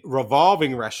is a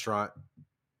revolving restaurant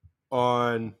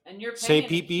on And you're St. paying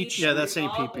Pete to Beach? keep Yeah, that's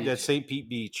St. Pete revolving. Beach. That's St. Pete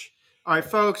Beach. All right,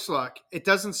 folks, look, it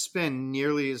doesn't spin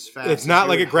nearly as fast. It's as not you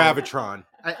like a would hope. Gravitron.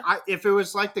 If it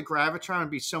was like the Gravitron,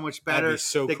 it'd be so much better. That'd be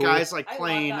so the cool. guys like I love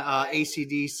playing that ride.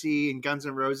 AC/DC and Guns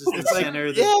N' Roses in the It's like, center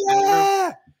of the living room.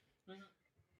 yeah.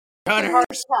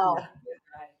 Gunners.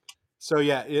 So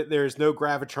yeah, there's no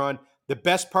Gravitron. The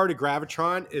best part of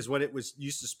Gravitron is when it was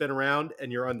used to spin around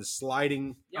and you're on the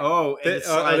sliding, Yep. Oh, and it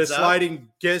on the slides up. sliding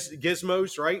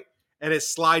gizmos, right? And it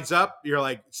slides up. You're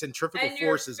like, centrifugal And your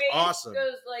force is face awesome.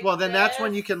 goes like Well, then that's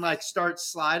when this. you can like start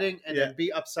sliding and Yeah. then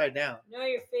be upside down. No,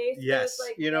 your face Yes. goes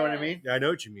like You know what I this. mean? Yeah, I know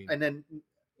what you mean. And then,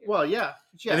 well, yeah.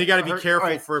 And you got to be All careful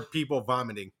right, for people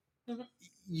vomiting.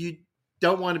 You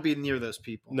don't want to be near those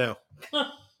people. No,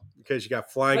 because you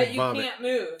got flying But you vomit. can't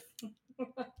move.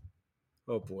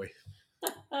 Oh boy.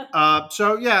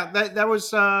 So yeah, that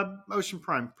was Ocean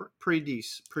Prime, pretty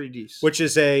decent. Which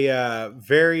is a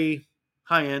very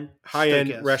high end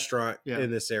high-end restaurant Yeah.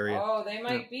 in this area. Oh, they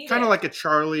might be kind of there. like a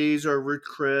Charlie's or Ruth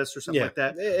Chris or something like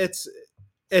that.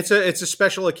 It's a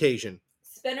special occasion.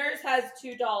 Spinners has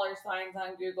 $2 signs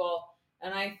on Google,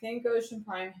 and I think Ocean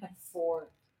Prime had 4.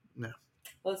 No.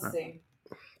 Let's see.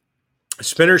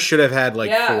 Spinners should have had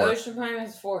like 4. Ocean Prime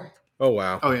has 4. Oh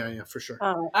wow. Oh yeah, for sure.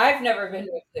 I've never been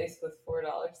to a place with $4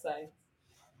 signs.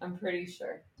 I'm pretty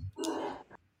sure.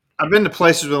 I've been to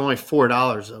places with only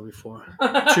 $4 though before.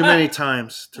 Too many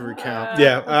times to recount.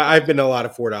 Yeah, I've been to a lot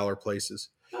of $4 places.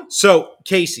 So,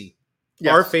 Casey,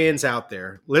 Yes. our fans out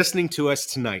there listening to us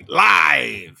tonight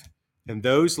live, and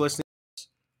those listening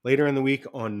later in the week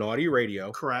on Naughty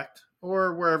Radio. Correct.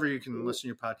 Or wherever you can listen to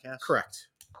your podcast. Correct.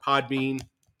 Podbean,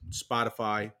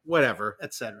 Spotify, whatever.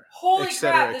 Etc. Holy Et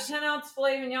cetera, crap, et the 10-ounce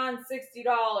filet mignon, $60.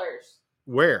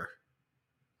 Where?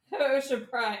 Ocean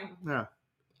Prime. Yeah.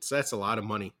 So that's a lot of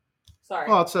money. Sorry.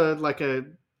 Well, it's like a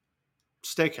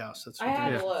steakhouse. That's I what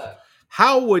had they to do. look.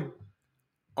 How would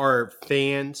our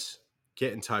fans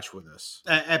get in touch with us?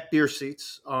 At Beer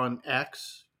Seats on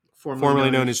X, Formerly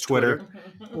known as Twitter.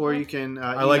 Or you can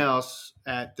email like- us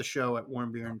at the show at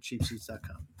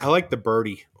warmbeerandcheapseats.com. I like the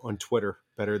birdie on Twitter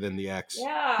better than the X.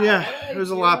 Yeah. Yeah, what are it they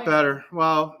was a lot doing? better.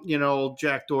 Well, old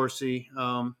Jack Dorsey,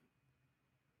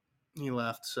 he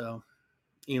left, so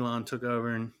Elon took over,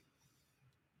 and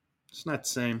it's not the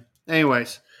same.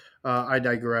 Anyways, I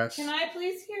digress. Can I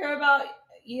please hear about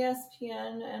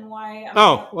ESPN and why? I'm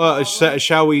Oh, having well, problems?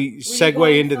 shall we Were you segue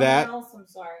going into somewhere that? else? I'm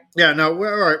sorry. Yeah, no,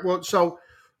 all right. Well, so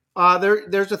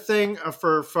there's a thing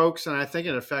for folks, and I think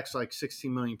it affects like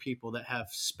 16 million people that have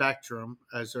Spectrum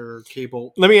as their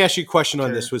cable. Let me ask you a question on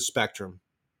Sure. this with Spectrum.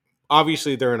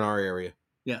 Obviously, they're in our area.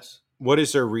 Yes, What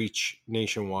is their reach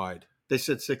nationwide? they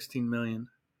said 16 million.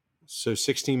 So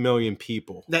 16 million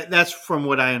people. That's from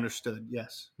what I understood.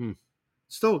 Yes.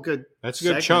 Still a good. That's a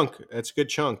good segment, chunk. That's a good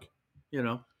chunk. You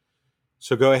know.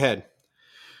 So go ahead.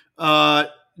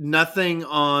 Nothing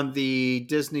on the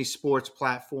Disney Sports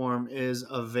platform is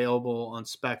available on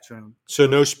Spectrum. So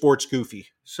no Sports Goofy.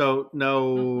 So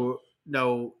no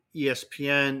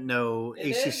ESPN, no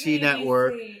It ACC is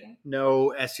network, ABC.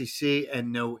 no SEC,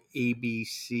 and no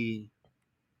ABC.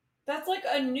 That's like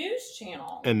a news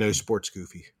channel. And no Sports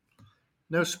Goofy.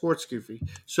 No Sports Goofy.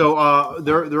 So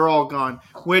they're all gone.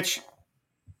 Which,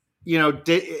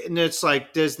 and it's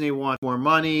like Disney wants more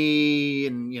money,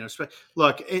 and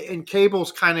look, and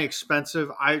cable's kind of expensive.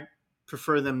 I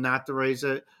prefer them not to raise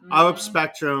it. I hope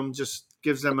Spectrum just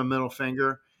gives them a middle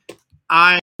finger.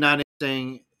 I'm not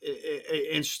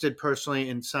interested personally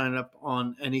in signing up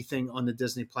on anything on the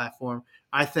Disney platform.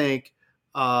 I think,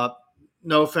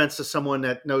 no offense to someone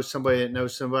that knows somebody that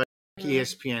knows somebody,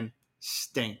 ESPN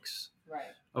stinks. Right.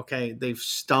 Okay, they've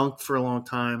stunk for a long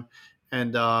time.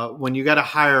 And when you got to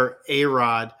hire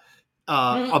A-Rod,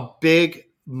 a big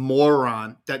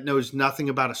moron that knows nothing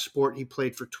about a sport he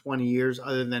played for 20 years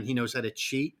other than he knows how to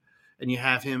cheat, and you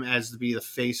have him as to be the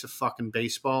face of fucking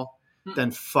baseball,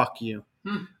 then fuck you.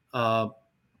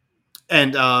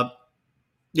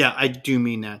 Yeah, I do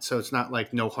mean that. So it's not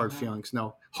like no hard feelings.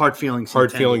 No hard feelings. Hard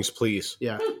intended. feelings, please.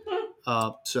 Yeah.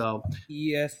 So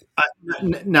yes,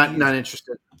 not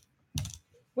interested.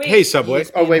 Wait, Hey, Subway.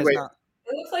 Oh, wait. it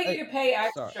looks like you pay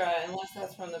extra Sorry. unless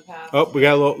that's from the past. Oh, we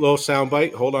got a little sound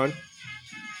bite. Hold on.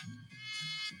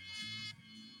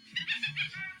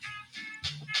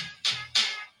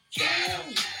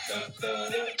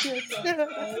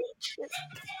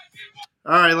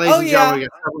 All right, ladies and gentlemen, we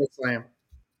got Subway Slam.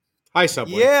 Hi,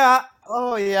 Subway. Yeah.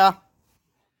 Oh, yeah.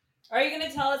 Are you going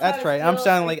to tell us? That's how to right. I'm feel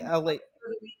sounding like LA. for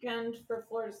the weekend for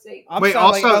Florida State. I'm Wait,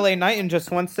 sounding also- like LA Knight in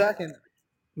just 1 second.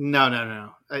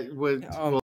 No.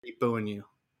 We'll be booing you.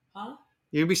 Huh?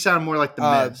 You'd be sounding more like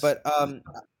the Miz. But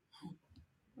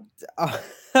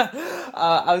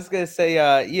I was gonna say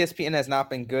ESPN has not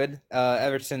been good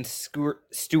ever since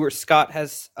Stuart Scott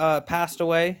has passed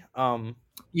away.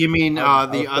 You mean I'll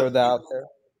the throw that out there.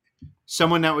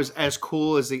 someone that was as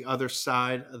cool as the other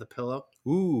side of the pillow?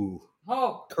 Ooh.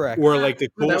 Oh, Correct. Or like the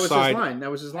cool That was side. his line.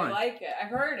 That was his I line. like it. I've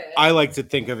heard it. I like to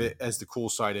think of it as the cool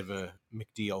side of a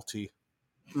McDLT.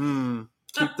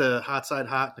 Keep the hot side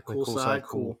hot, the cool side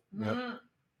cool. Mhm.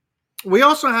 We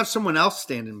also have someone else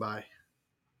standing by.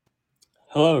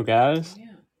 Hello, guys. Yeah.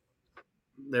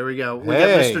 There we go. We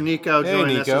Hey. got Mr. Nico Hey,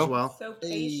 joining us Nico. as well. So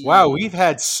patient. Wow, we've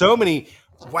had so many.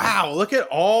 Wow, look at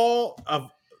all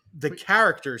of the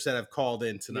characters that have called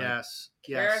in tonight. Yes.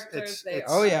 Characters they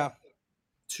It's Oh yeah.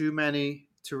 too many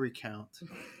to recount.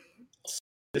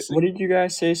 What did you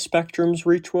guys say Spectrum's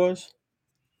reach was?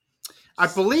 I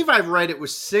believe I read it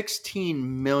was 16 I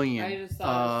million just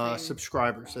saw the same.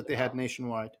 subscribers that they had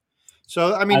nationwide.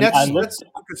 So I mean I that's looked- a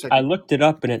good I segment. looked it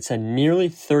up and it said nearly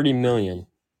 30 million.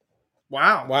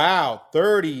 Wow. Wow,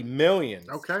 30 million.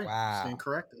 Okay. Wow. Stand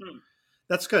corrected.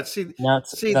 That's good. See,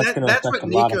 That's that's gonna what affect a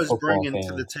lot of Nico's football bringing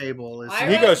to the fans. table. Is I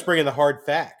Nico's bringing the hard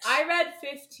facts. I read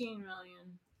 15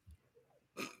 million.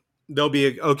 There'll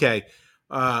be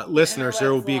listeners.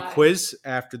 There will be a Live. quiz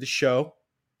after the show.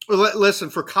 Well, listen,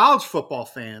 for college football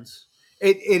fans,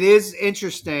 it is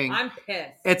interesting. I'm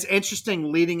pissed. It's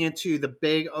interesting leading into the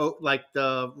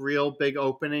the real big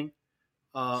opening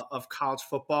of college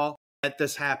football. That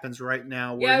this happens right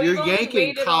now, where we've you're only yanking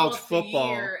waited college almost a football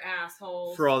year,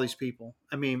 assholes. for all these people.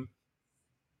 I mean,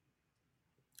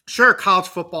 sure, college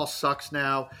football sucks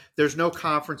now. There's no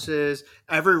conferences.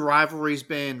 Every rivalry's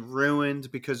been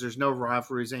ruined because there's no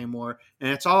rivalries anymore. And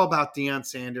it's all about Deion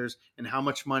Sanders and how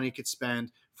much money he could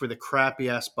spend for the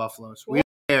crappy-ass Buffaloes. We don't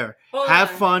care. Hold Have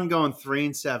on. fun going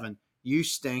 3-7. You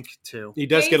stink, too. He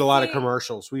does get a lot of Casey-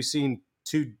 commercials. We've seen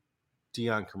 2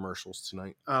 Dion commercials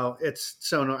tonight. Oh, it's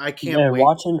so no. I can't Yeah, wait.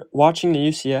 watching the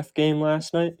UCF game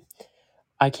last night,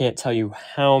 I can't tell you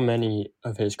how many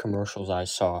of his commercials I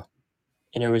saw.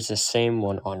 And it was the same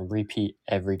one on repeat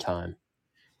every time.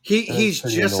 He's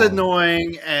pretty just annoying.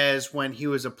 annoying as when he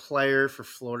was a player for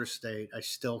Florida State. I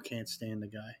still can't stand the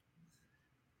guy.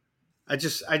 I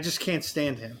just can't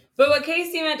stand him. But what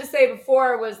Casey meant to say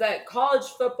before was that college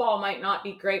football might not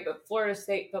be great, but Florida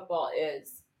State football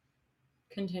is.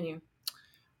 Continue.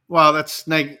 Well, that's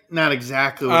not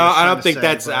exactly what I trying don't to think say,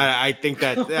 that's. but- I think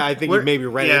you maybe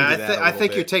read yeah, into that. I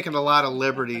think you're taking a lot of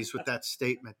liberties with that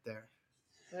statement there.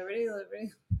 Liberty,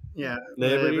 liberty. Yeah,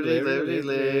 Liberty, liberty,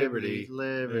 liberty,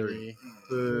 liberty.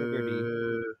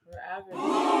 Boo.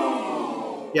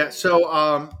 Forever. Yeah.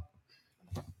 So,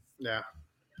 yeah.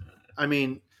 I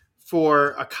mean, for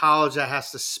a college that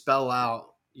has to spell out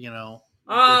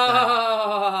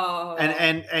Oh.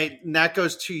 And that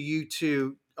goes to you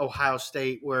to Ohio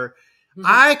State, where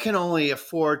I can only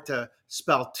afford to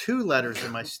spell 2 letters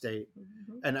in my state,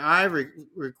 and I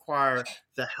require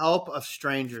the help of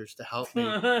strangers to help me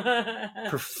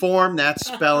perform that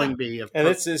spelling bee of And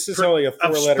this is only a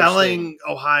 4-letter spelling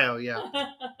Ohio. Yeah,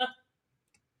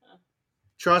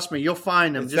 trust me, you'll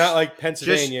find them. It's not like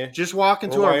Pennsylvania. Just walk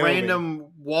into or a Wyoming. random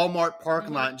Walmart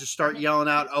parking lot and just start yelling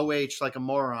out OH like a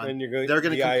moron. And They're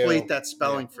going to complete DIO. that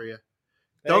spelling for you.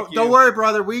 Thank Don't you. worry,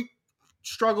 brother. We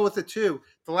struggle with it too.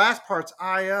 The last part's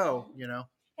IO.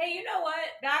 Hey, you know what?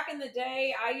 Back in the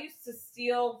day, I used to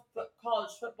steal college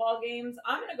football games.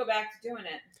 I'm going to go back to doing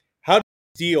it. How do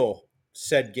you steal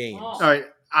said games? Oh. All right.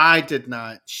 I did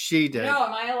not. She did. No,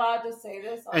 am I allowed to say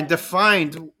this? And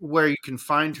defined where you can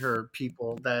find her,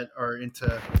 people that are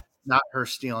into not her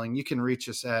stealing. You can reach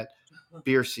us at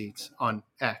Beer Seats on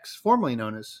X, formerly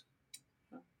known as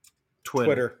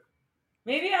Twitter.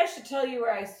 Maybe I should tell you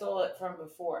where I stole it from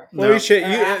before. Well, No. you should.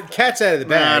 Cat's out of the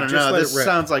bag. I don't Just know. let This it rip.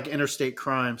 sounds like interstate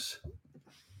crimes.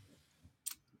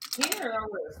 I can't remember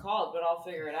what it was called, but I'll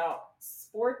figure it out.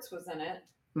 Sports was in it.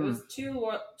 It was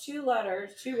two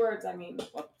letters, 2 words. I mean,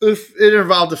 It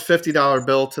involved a $50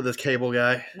 bill to the cable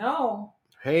guy. no,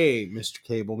 Hey, Mr.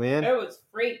 Cable Man. it was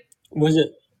free. Was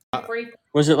it Free.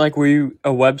 was it like a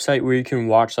website where you can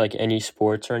watch like any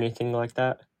sports or anything like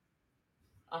that?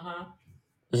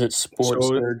 Is it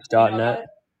sportsurge.net?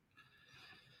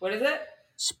 What is it?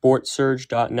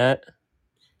 Sportsurge.net.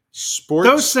 Sports.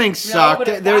 Those things No, suck. but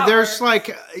if There's that works-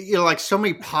 like like so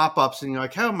many pop-ups, and you're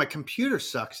like, "Oh, my computer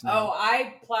sucks now." Oh,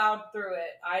 I plowed through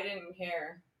it. I didn't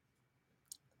care.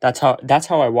 That's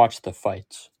how I watched the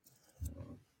fights.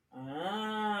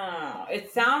 Oh,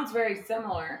 it sounds very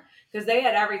similar because they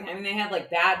had everything. I mean, they had like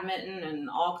badminton and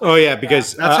all. Oh yeah, of because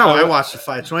stuff. That's how I watch the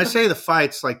fights. When I say the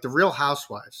fights, like the Real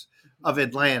Housewives of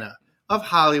Atlanta, of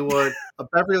Hollywood, of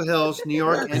Beverly Hills, New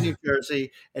York, and New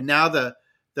Jersey, and now the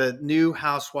new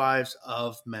Housewives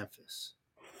of Memphis.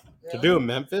 to do in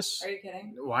Memphis. Are you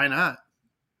kidding? Why not?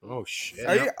 Oh shit.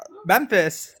 Are you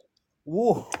Memphis?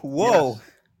 Whoa.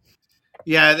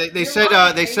 Yeah, they You're said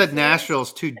lying. they Are you said serious?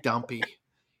 Nashville's too dumpy.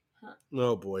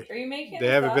 Oh boy. Are you making? They this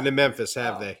haven't up? been to Memphis,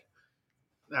 have Oh. they?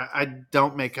 I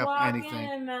don't make up Walking anything.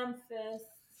 in Memphis.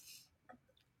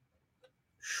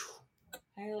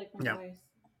 How do you like my Yeah. voice?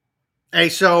 Hey,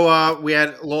 so we had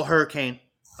a little hurricane.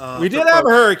 We did have a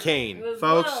It hurricane. was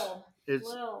Folks, Lil. It's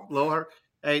Lil. lower.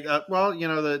 Hey, well,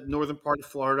 the northern part of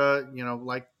Florida,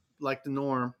 like the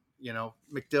norm,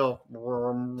 McDill,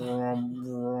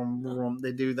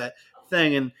 they do that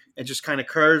thing, and it just kind of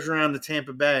curves around the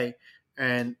Tampa Bay.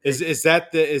 And Is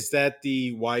that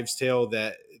the wives' tale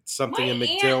that something My in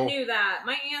aunt McDill? knew that.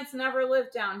 My aunt's never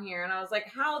lived down here, and I was like,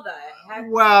 "How the heck?"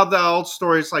 well, the old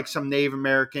stories like some Native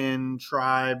American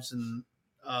tribes and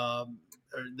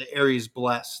the area's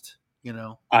blessed.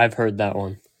 I've heard that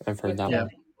one. I've heard that Yeah. one.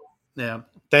 Yeah,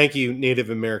 Thank you, Native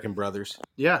American brothers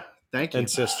yeah. Thank you. and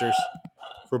sisters,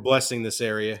 for blessing this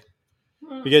area.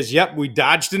 Hmm. Because we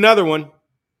dodged another one.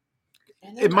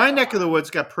 In my neck of the woods,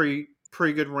 got pretty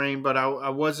good rain, but I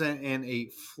wasn't in a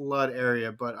flood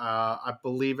area. But I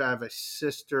believe I have a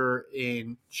sister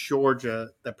in Georgia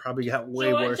that probably got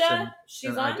way worse than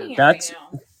She's I on did. here That's-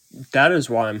 right now. That is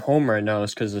why I'm home right now,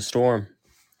 is because the storm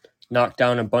knocked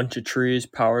down a bunch of trees,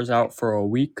 power's out for a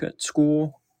week at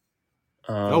school.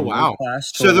 Oh, wow.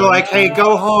 Class So they're till like, "Hey, Wednesday.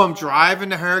 go home, drive in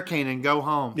the hurricane, and go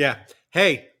home." Yeah.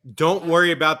 Hey, don't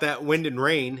worry about that wind and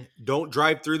rain. Don't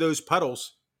drive through those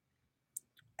puddles.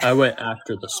 I went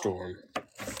after the storm.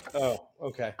 Oh,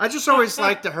 okay. I just always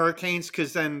like the hurricanes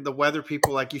because then the weather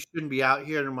people like, you shouldn't be out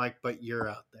here, and I'm like, but you're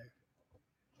out there.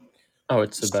 Oh,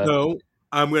 it's the best. So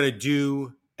I'm going to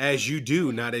do as you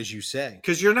do, not as you say.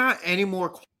 Because you're not any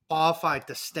more qualified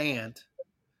to stand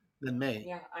than me.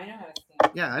 Yeah, I know how to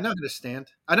stand. Yeah, I know how to stand.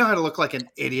 I know how to look like an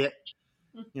idiot.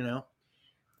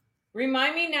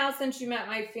 Remind me now, since you met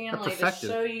my family, to perfected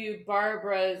it. show you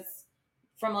Barbara's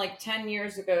from like 10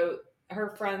 years ago.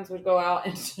 Her friends would go out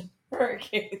into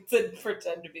hurricanes and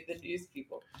pretend to be the news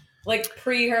people, like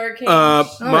pre-hurricane.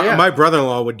 yeah. My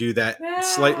brother-in-law would do that, Yeah.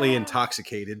 slightly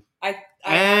intoxicated. I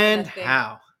And happen to think-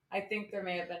 how? I think there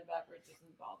may have been beverages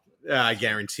involved. With I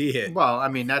guarantee it. Well, I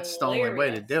mean, that's the only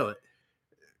way to do it.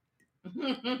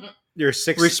 You're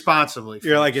six. Responsibly.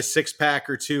 You're like a 6-pack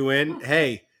or 2 in.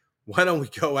 Hey, why don't we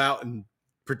go out and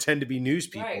pretend to be news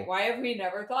people? Right? Why have we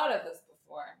never thought of this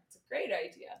before? It's a great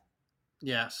idea,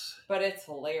 Yes. but it's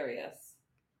hilarious.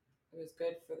 It was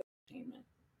good for the entertainment.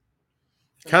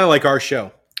 Kind of like our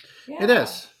show. Yeah. It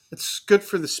is. It's good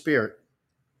for the spirit.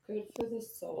 Good for the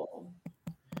soul.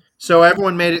 So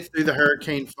everyone made it through the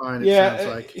hurricane fine. It sounds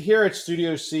like. here at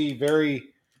Studio C, very,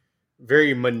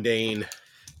 very mundane.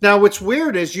 Now, what's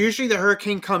weird is usually the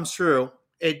hurricane comes through,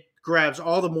 it grabs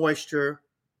all the moisture.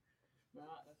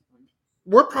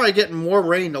 We're probably getting more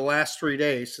rain the last 3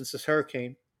 days since this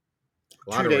hurricane.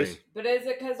 A lot 2 of days. rain. But is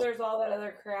it because there's all that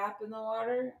other crap in the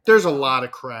water? There's a lot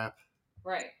of crap.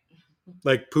 Right.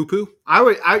 Like poo poo.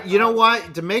 You know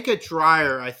what? To make it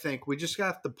drier, I think we just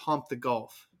got to pump the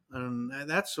Gulf, and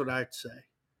that's what I'd say.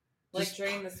 Like Just-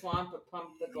 drain the swamp but pump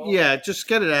the gold. Yeah, just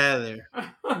get it out of there.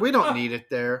 We don't need it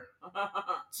there.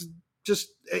 Just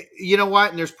you know what?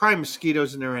 And there's probably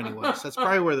mosquitoes in there anyways. That's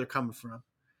probably where they're coming from.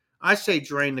 I say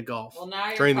drain the Gulf. Well, now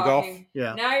you're Drain the Gulf? talking.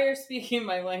 Yeah. Now you're speaking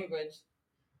my language.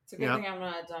 It's a good Yeah. thing I'm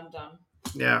not a dum-dum.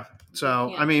 Yeah. So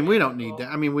You I can't mean, drain we the don't need Gulf. that.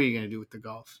 I mean, what are you going to do with the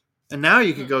Gulf? And now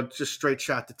you could go just straight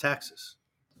shot to Texas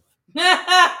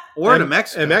or to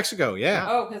Mexico. In Mexico, yeah.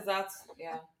 Oh, because that's,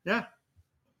 yeah. Yeah.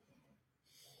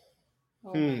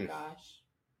 Oh my gosh.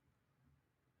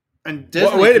 And Disney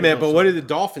Well, wait a could minute, go but what do somewhere. the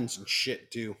dolphins and shit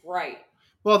do? Right.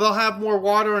 Well, they'll have more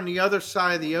water on the other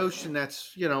side of the ocean.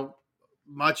 That's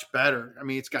much better. I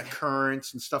mean, it's got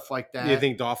currents and stuff like that. Do you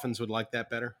think dolphins would like that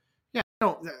better? Yeah.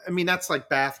 No, I mean that's like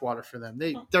bathwater for them.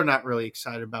 They're not really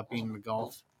excited about being in the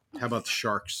Gulf. How about the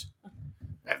sharks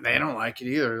They don't like it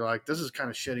either. They're like, this is kind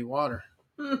of shitty water.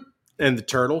 and the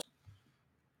turtles?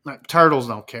 Like, turtles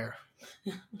don't care.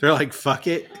 They're like, fuck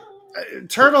it.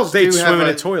 Turtles They'd do swim have in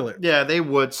a toilet. Yeah, they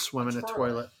would swim in a Turtle.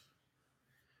 toilet.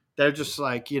 They're just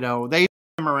like, they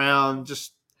swim around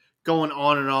just going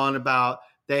on and on about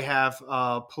they have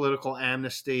political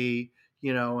amnesty,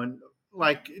 and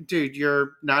like, dude,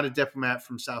 you're not a diplomat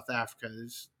from South Africa.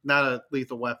 It's not a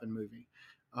Lethal Weapon movie.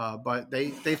 But they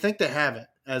think they have it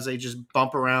as they just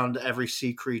bump around every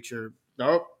sea creature.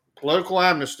 Nope. Political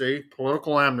amnesty.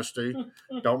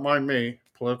 Don't mind me.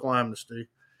 Political amnesty.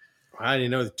 I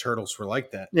didn't know the turtles were like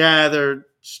that. Yeah, they're.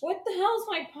 What the hell is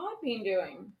my Podbean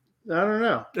doing? I don't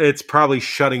know. It's probably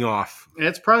shutting off.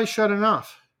 It's probably shutting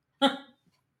off.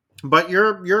 But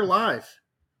you're live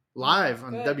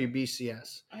on Good.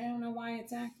 WBCS. I don't know why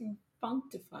it's acting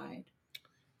functified.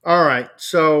 All right,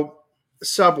 so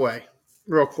Subway,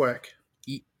 real quick.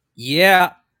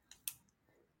 Yeah,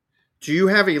 Do you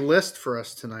have a list for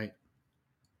us tonight?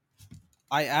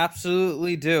 I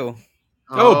absolutely do.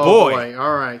 Oh, boy.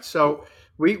 All right, so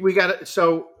we got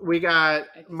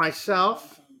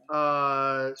myself,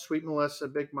 Sweet Melissa,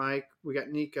 Big Mike. We got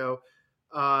Nico.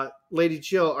 Lady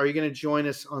Jill, are you going to join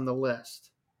us on the list?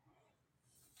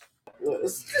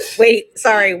 Wait,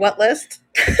 sorry, what list?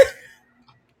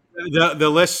 The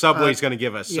list Subway's going to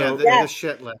give us. So The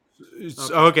shit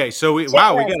list. okay. So we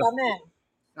got a,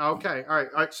 Okay, all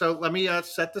right. So let me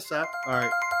set this up. all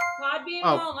right. Podbean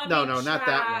Oh, won't let no, me not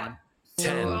that one.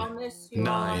 10, I'll miss you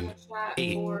all on 9, the chat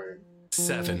 8, board.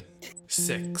 7,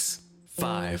 6,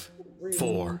 5,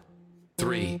 4,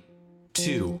 3,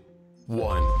 2,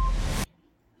 1.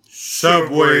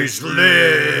 Subway's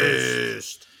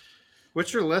list.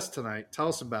 What's your list tonight? Tell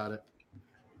us about it.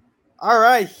 All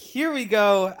right, here we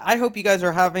go. I hope you guys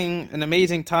are having an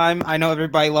amazing time. I know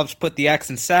everybody loves to put the X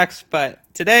in sex, but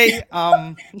today,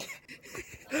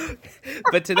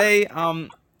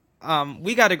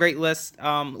 we got a great list.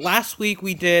 Last week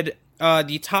we did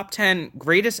the top 10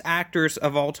 greatest actors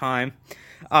of all time.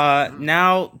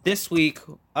 Now this week,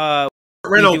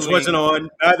 Reynolds doing- wasn't on.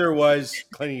 Neither was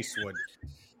Clint Eastwood.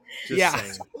 Just Yeah.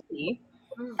 saying.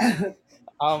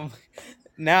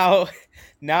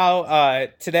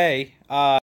 Today,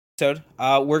 episode,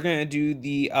 we're gonna do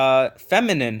the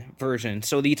feminine version.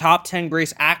 So the top 10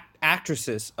 greatest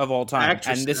actresses of all time,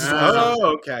 and this is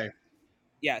Oh, okay.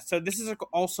 yeah. So this is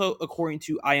also according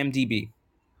to IMDb.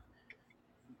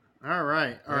 All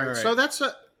right. All right.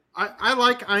 So I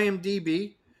like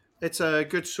IMDb. It's a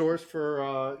good source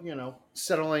for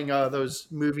settling those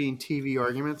movie and TV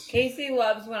arguments. Casey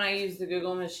loves when I use the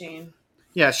Google machine.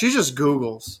 Yeah, she just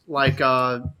Googles like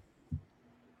I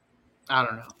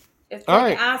don't know. It's All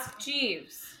like right. Ask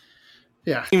Jeeves.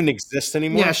 Yeah, Even exist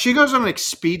anymore? yeah. She goes on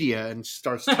Expedia and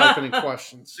starts typing in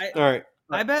questions. All right.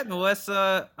 I bet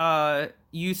Melissa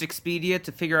used Expedia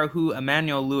to figure out who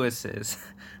Emmanuel Lewis is.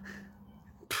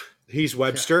 He's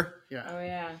Webster. Yeah, Oh,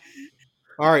 yeah.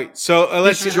 All right. So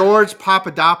let's it's George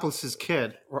Papadopoulos'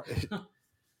 kid.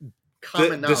 Common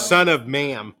the knowledge. son of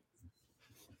Ma'am.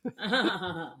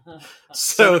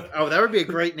 So that would be a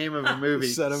great name of a movie.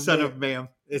 Son Son of of Ma'am.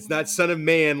 it's not son of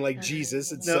man like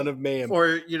Jesus. It's No. son of Ma'am.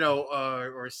 Or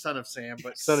or Son of Sam,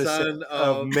 but Son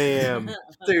of Ma'am.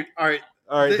 Dude, all right,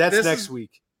 All right. That's This next is-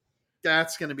 week.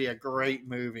 that's gonna be a great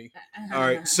movie. All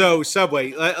right. So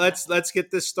Subway, let's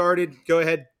get this started. Go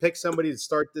ahead, pick somebody to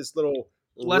start this little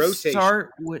rotation.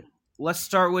 Let's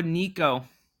start with Nico.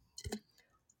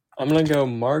 I'm gonna go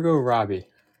Margot Robbie.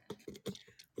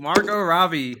 Margot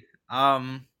Robbie.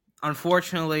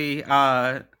 Unfortunately,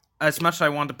 as much as I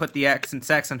want to put the X and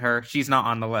sex in her, she's not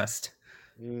on the list.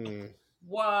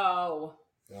 Whoa.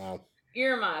 Wow.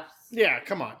 Earmuffs. Yeah,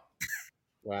 come on.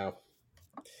 Wow.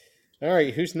 All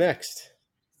right, who's next?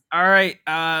 All right,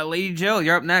 Lady Jill,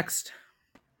 you're up next.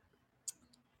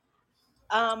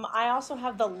 I also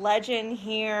have the legend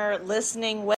here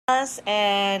listening with us,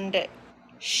 and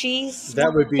she's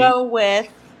That would be- go with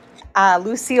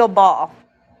Lucille Ball.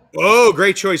 Oh,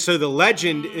 great choice. So the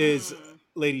legend is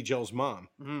Lady Jill's mom.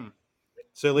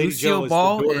 So Lady Lucille Jill is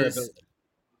Ball the daughter is- of the...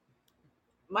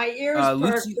 My ears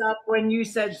perked up when you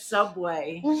said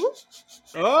Subway.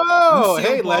 Oh,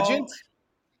 Lucille hey, Ball. legend.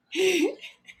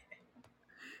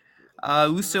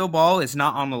 Lucille Ball is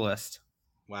not on the list.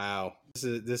 Wow.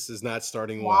 This is not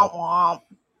starting Womp well. womp.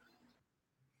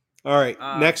 All right,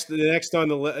 next on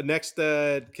the next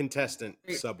contestant,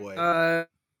 Subway.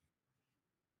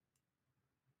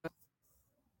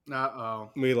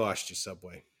 Uh-oh. We lost you,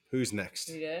 Subway. Who's next?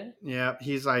 You did? Yeah,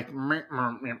 he's like...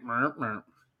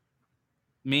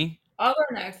 Me? I'll go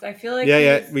next. I feel like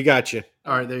Yeah, we got you.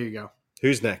 All right, there you go.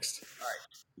 Who's next?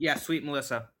 Yeah, Sweet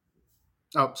Melissa.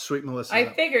 Oh, Sweet Melissa.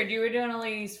 I figured you were doing a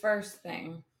ladies first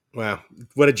thing. Wow,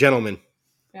 what a gentleman.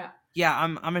 Yeah,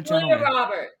 I'm a Julia gentleman.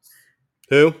 Roberts.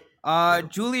 Who?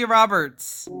 Julia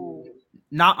Roberts.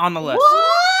 Not on the list.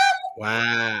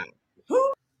 Wow.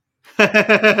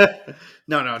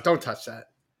 No, don't touch that.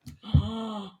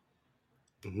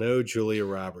 No Julia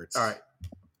Roberts. All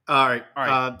right.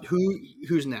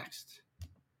 Who's next?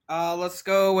 Let's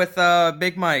go with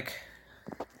Big Mike.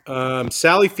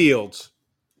 Sally Fields.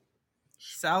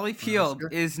 Sally Field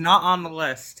is not on the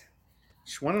list.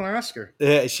 She won an Oscar.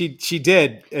 Yeah, she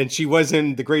did, and she was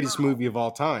in the greatest movie of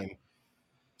all time,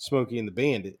 Smokey and the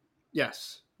Bandit.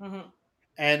 Yes. Mm-hmm.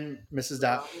 And Mrs.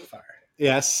 Doubtfire.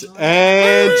 Yes,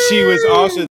 and she was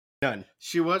also done.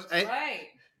 She was Right.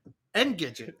 and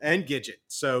Gidget. And Gidget.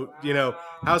 So, you know,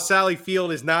 how Sally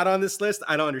Field is not on this list,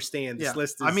 I don't understand. This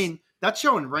list is... I mean, that's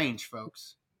showing range,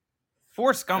 folks.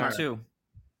 Forrest Gump, Right. too.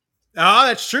 Oh,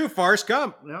 that's true. Forrest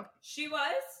Gump. Yep. She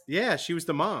was? Yeah, she was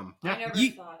the mom. I never saw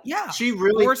it. Yeah. She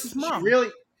really, Forrest's mom.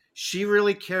 she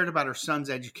really cared about her son's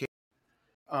education.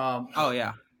 Oh,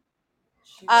 yeah.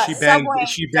 She banged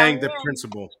Subway, the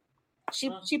principal. She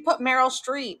put Meryl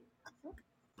Streep.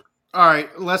 All right,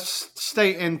 let's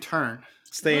stay in turn.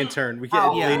 Stay in turn. We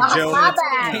get yeah. Lady Jill. My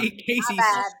bad. Casey's.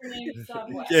 My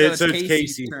Subway. Yeah, so it's Casey's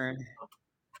Casey. turn.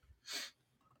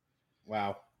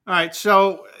 Wow. All right,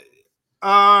 so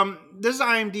this is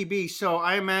IMDb, so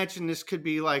I imagine this could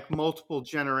be like multiple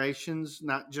generations,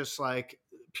 not just like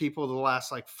people the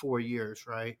last like 4 years,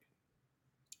 right?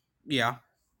 Yeah.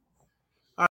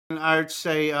 And I would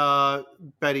say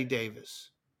Betty Davis.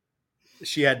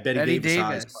 She had Betty Davis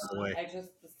eyes, Davis. by the way.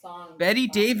 The song. Betty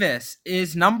Davis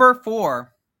is number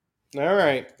 4. All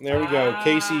right, there we go.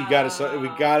 Casey, you got us. We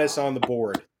got us on the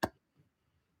board.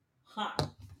 Huh.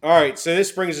 All right, so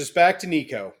this brings us back to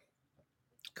Nico.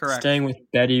 Correct. Staying with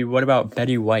Betty. What about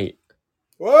Betty White?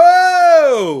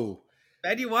 Whoa!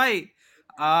 Betty White.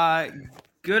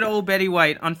 Good old Betty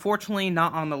White. Unfortunately,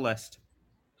 not on the list.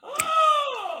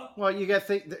 Well, you got to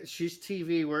think that she's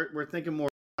TV. We're thinking more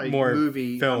like More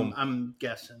movie film. I'm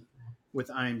guessing with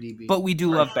IMDb. But we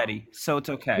do love Betty, so it's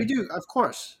okay. We do, of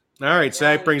course. All right, so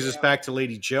that brings us back to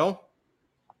Lady Jill.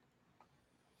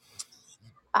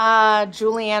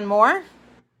 Julianne Moore.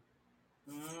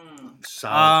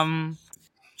 Solid.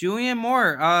 Julianne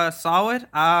Moore, solid.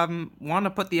 Want to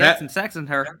put the X and sex in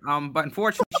her. But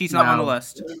unfortunately, she's not on the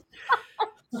list.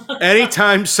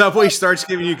 Anytime Subway starts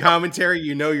giving you commentary,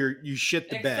 you know you shit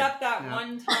the bed. Except that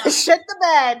one time. Shit the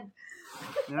bed.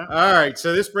 All right,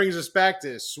 so this brings us back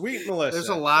to Sweet Melissa. There's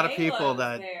a lot of J-Lo's people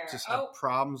that there. just have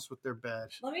problems with their bed.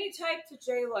 Let me type to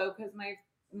J-Lo because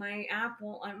my app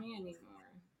won't let me anymore.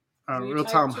 We'll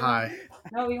tell them hi.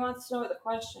 No, he wants to know what the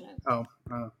question is. Oh.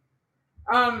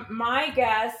 My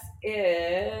guess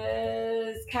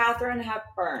is Katharine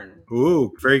Hepburn.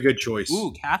 Ooh, very good choice.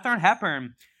 Ooh, Katharine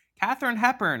Hepburn. Katharine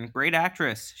Hepburn, great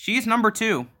actress. She's number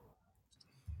 2.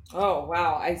 Oh,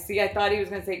 wow. I see. I thought he was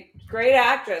going to say great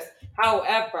actress.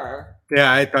 However.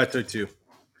 Yeah, I thought so too.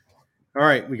 All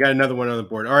right, we got another one on the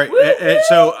board. All right,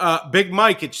 so Big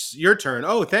Mike, it's your turn.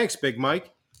 Oh, thanks, Big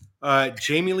Mike.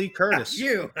 Jamie Lee Curtis.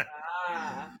 You.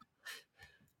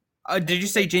 Did you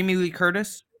say Jamie Lee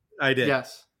Curtis? I did.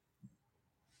 Yes.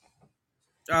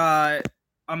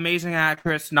 Amazing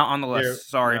actress, not on the list.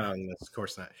 Sorry. No, of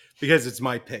course not. Because it's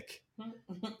my pick.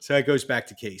 So that goes back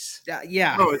to Case.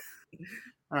 Yeah. Oh,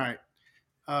 all right.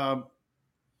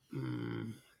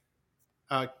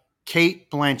 Kate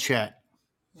Blanchett.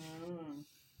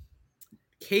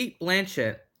 Kate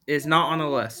Blanchett is not on the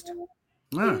list.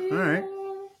 Oh, all right.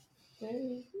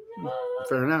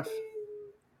 Fair enough.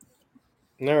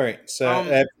 All right.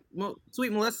 So well,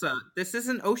 sweet Melissa, this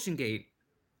isn't Ocean Gate.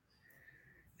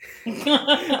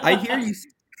 I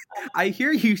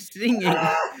hear you singing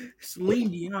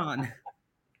Celine Dion.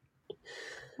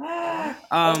 who,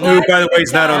 by the way,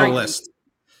 is not on the list.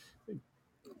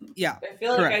 Yeah, I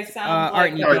feel correct. like I sound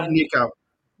Art like All right, Nico.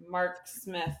 Mark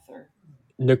Smith or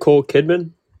Nicole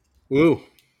Kidman. Ooh.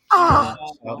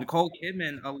 Nicole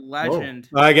Kidman, a legend.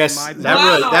 I guess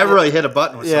that really hit a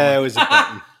button with Yeah, it someone. was a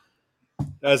button.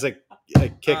 That was a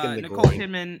kick in the Nicole groin.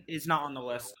 Kidman is not on the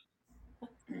list.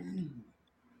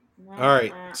 All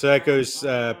right. So that goes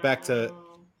back to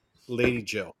Lady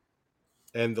Jill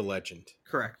and the legend.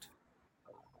 Correct.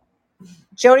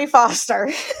 Jodie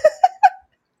Foster.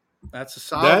 That's a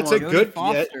solid That's one. a good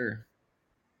Foster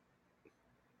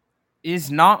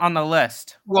is not on the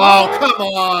list. Wow, come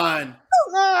on.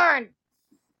 Come on.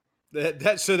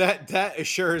 That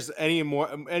assures any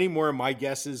more of my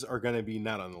guesses are going to be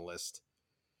not on the list.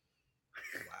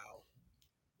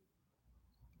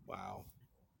 Wow.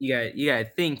 You gotta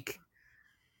think.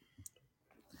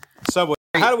 Subway.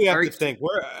 How do we have to think?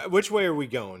 Which way are we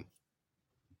going?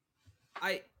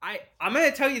 I'm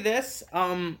gonna tell you this.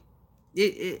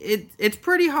 It's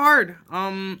pretty hard.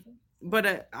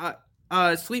 But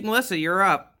sweet Melissa, you're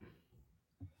up.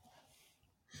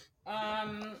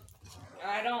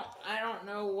 I don't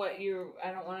know what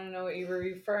I don't want to know what you were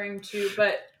referring to,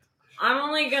 but I'm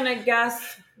only gonna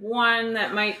guess one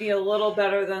that might be a little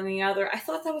better than the other. I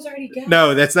thought that was already guessed.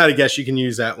 No, that's not a guess. You can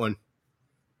use that one.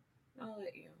 I'll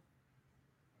let you.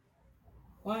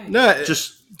 Why? No,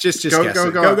 just guess it.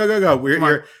 Go.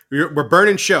 We're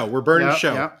burning show. We're burning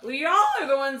show. Yeah. Well, y'all are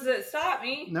the ones that stopped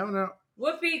me. No.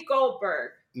 Whoopi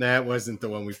Goldberg. That wasn't the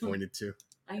one we pointed to.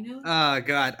 I know. Oh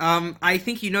God. I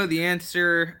think you know the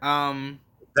answer.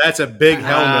 That's a big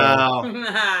hell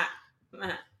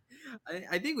no.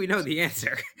 I think we know the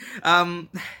answer. All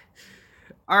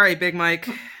right, Big Mike.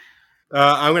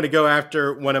 I'm going to go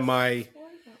after one of my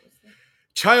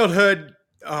childhood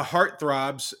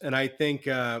heartthrobs, and I think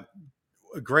a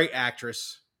great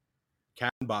actress,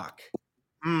 Catherine Bach.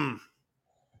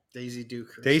 Daisy Duke.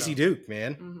 Herself. Daisy Duke,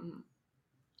 man.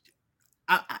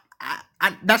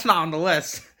 That's not on the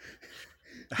list.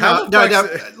 No,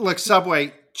 look,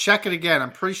 Subway, check it again.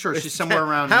 I'm pretty sure she's somewhere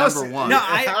around number one. No,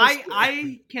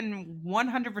 I can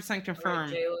 100%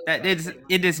 confirm that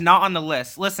it is not on the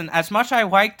list. Listen, as much I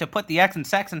like to put the X and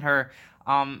sex in her,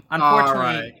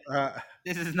 unfortunately,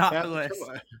 this is not the list.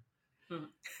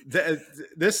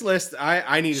 This list,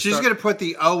 I need to She's going to put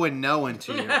the O and no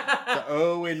into you. The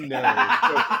O and no.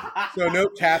 So no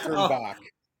Catherine Bach.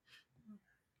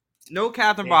 No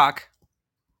Catherine Bach.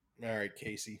 All right,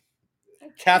 Casey.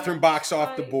 Catherine Bach's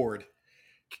off the board.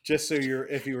 Just so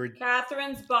if you were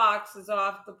Catherine's box is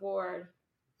off the board.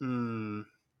 All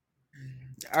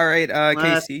right,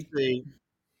 Casey. See.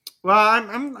 Well,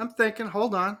 I'm thinking.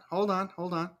 Hold on.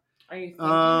 Are you thinking? Or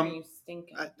are you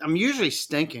stinking? I'm usually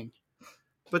stinking,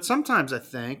 but sometimes I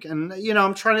think, and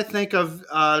I'm trying to think of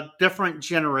different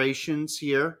generations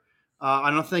here. I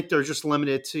don't think they're just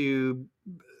limited to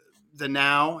the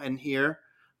now and here.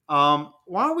 Why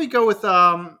don't we go with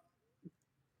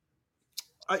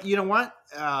you know what?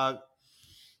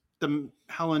 The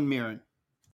Helen Mirren.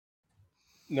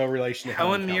 No relation to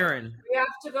Helen Mirren. We have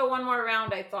to go one more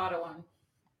round. I thought of one.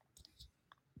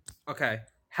 Okay.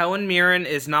 Helen Mirren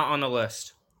is not on the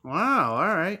list. Wow.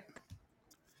 All right.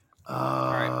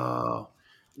 All right.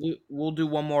 We'll do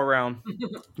one more round.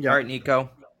 Yeah. All right, Nico.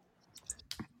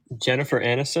 Jennifer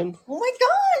Aniston. Oh my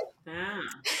God.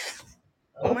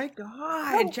 Oh my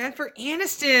God. Jennifer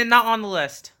Aniston, not on the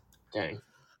list. Dang.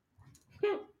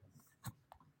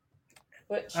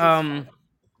 All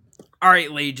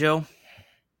right, Lady Jill.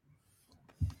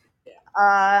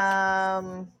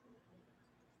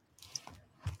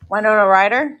 Winona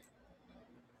Ryder.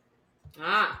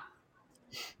 Not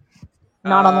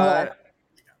on the list.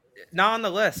 Not on the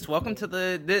list. Welcome to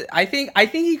the I think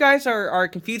you guys are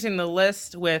confusing the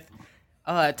list with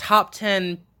top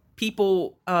 10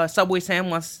 people Subway Sam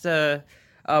wants to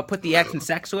put the X in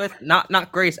sex with.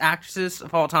 Not greatest actresses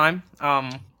of all time.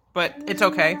 But it's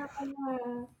okay.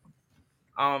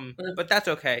 But that's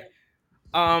okay.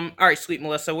 All right, sweet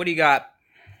Melissa, what do you got?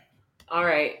 All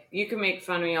right, you can make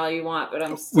fun of me all you want, but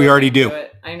I'm still we already do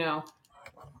it. I know.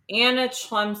 Anna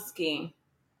Chlumsky.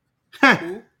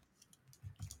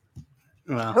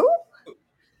 Well,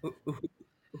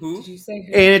 Who? Did you say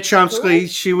who? Anna Chomsky. Who?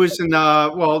 She was in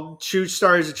she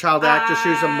started as a child actor. She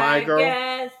was in My Girl.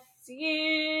 Guess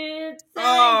you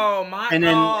Oh my! And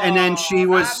then she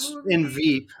was that in movie.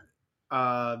 Veep.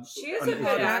 She is a under- good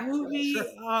That actress. movie.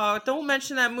 Sure. Don't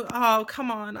mention that movie. Oh, come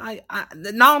on. I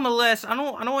not on the list. I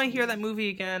don't want to hear that movie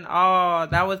again. Oh,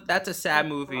 that's a sad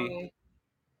movie.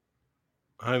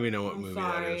 I don't even know what I'm movie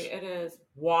sorry, that is. it is.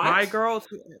 What? My Girl.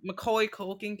 Macaulay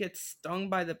Culkin gets stung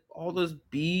by all those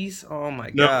bees. Oh my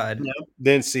No. god. No,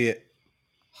 Didn't see it.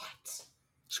 What?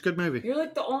 it's a good movie. You're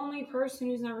like the only person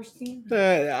who's never seen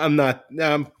it. I'm not.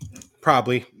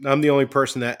 Probably. I'm the only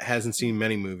person that hasn't seen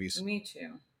many movies. Me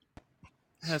too.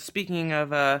 Speaking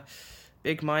of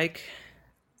Big Mike,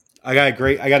 I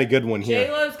got a good one here.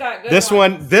 J-Lo's got good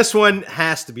This one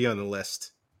has to be on the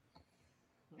list.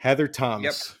 Heather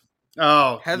Thomas.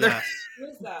 Oh, Heather. yes. Who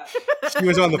is that? She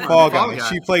was on the Fall Fall Guy. Guy.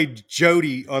 She played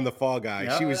Jody on the Fall Guy.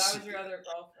 Yep. She Oh, was. that was your other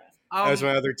girlfriend. That was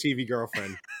my other TV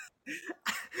girlfriend.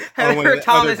 Heather one of the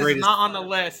Thomas other is greatest- not on the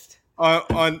list.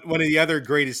 On one of the other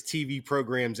greatest TV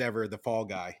programs ever, The Fall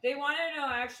Guy. They want to know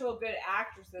actual good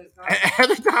actresses. Not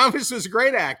Heather Thomas was a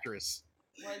great actress.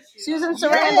 was she Susan though?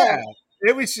 Sarandon. Yeah,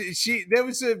 it was she. That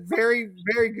was a very,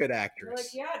 very good You're actress.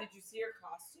 like, yeah. Did you see her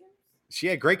costume? She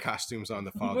had great costumes on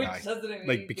The Fall Which Guy, doesn't mean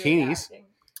like good bikinis. acting.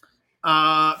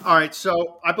 All right,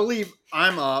 so I believe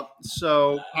I'm up.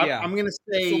 So Yeah. I'm going to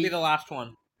This will be say. the last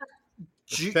one.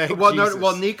 Thank Well,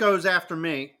 Jesus. Nico's after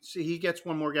me. See, he gets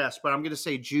one more guess, but I'm going to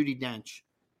say Judi Dench.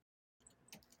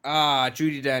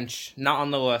 Judi Dench, not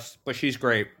on the list, but she's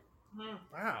great.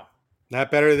 Wow.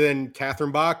 Not better than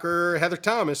Catherine Bach or Heather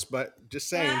Thomas, but just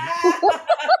saying.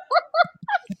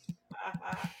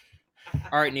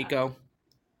 All right, Nico.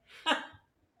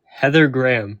 Heather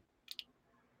Graham.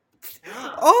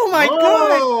 Oh my god!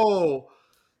 Oh,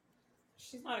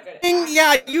 She's not a good actress.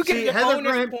 Yeah, you get See, the Heather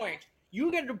bonus Graham- point.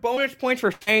 You get the bonus points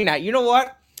for saying that. You know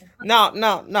what?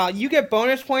 No. You get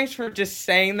bonus points for just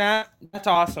saying that. That's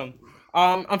awesome.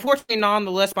 Unfortunately, not on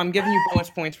the list, but I'm giving you bonus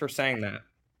points for saying that.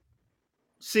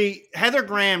 see, Heather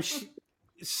Graham.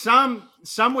 Some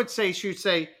would say she would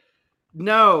say,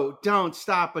 "No, don't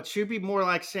stop," but she'd be more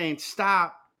like saying,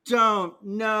 "Stop, don't,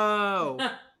 no."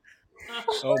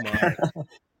 Oh my!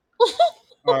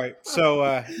 All right, so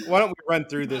why don't we run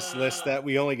through this list? That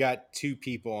we only got 2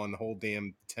 people on the whole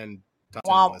damn 10 top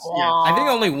 10 list. I think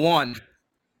only one.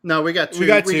 No, we got two. We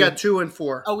got We two. got 2 and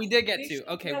 4. Oh, we did get You 2. should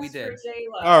Okay, guess we for did.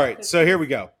 J-Lo, All right, 'cause so here we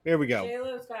go.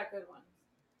 J-Lo's got good ones.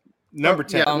 Number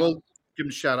 10. Yeah, we'll give him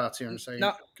shout outs here in a second.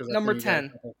 No, 'cause I number think you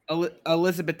 10, got-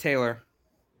 Elizabeth Taylor.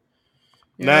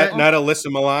 Yeah, Not Alyssa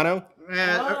Milano.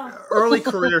 early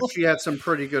career, she had some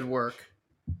pretty good work.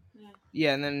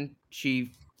 Yeah, and then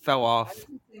she fell off. I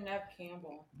didn't see Nev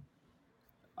Campbell.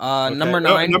 Okay. Number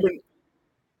 9,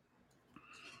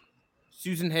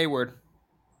 Susan Hayward.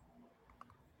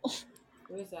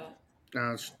 Who is that?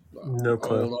 No, it's No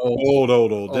clue.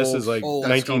 Old. This is like Old.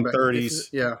 That's going back- 1930s.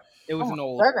 Yeah. It was Oh an my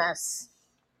old. goodness.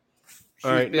 She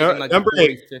All was right, big no- in, like, number the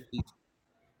 8. 40s, 50s.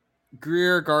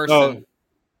 Greer Garson.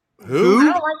 I Who?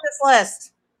 don't like this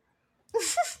list.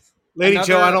 Lady Another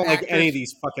Joe, I don't like actress- any of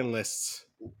these fucking lists.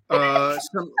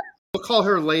 We'll call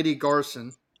her Lady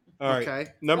Garson. All right,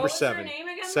 Okay. number What was her 7. name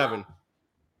again, 7.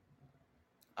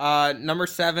 Number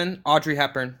 7, Audrey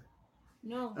Hepburn.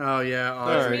 No. Oh yeah, All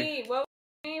Audrey right. Me. What was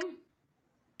her name?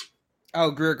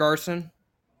 Oh, Greer Garson.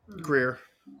 Greer.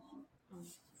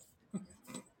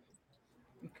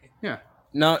 Yeah.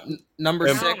 No, number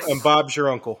And, 6. and Bob's your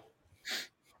uncle.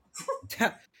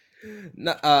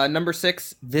 Number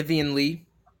 6, Vivian Lee.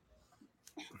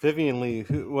 Vivian Lee.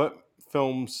 What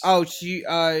films? Oh, she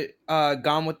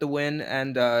Gone with the Wind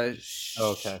and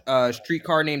Okay.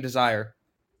 Streetcar Named Desire.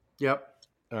 Yep.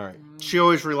 All right. She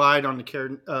always relied on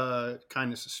the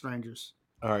kindness of strangers.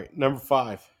 All right. Number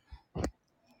 5.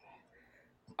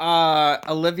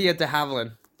 Olivia de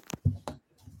Havilland.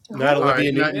 Not All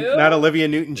Olivia right, Newton. Not Olivia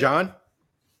Newton-John.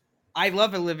 I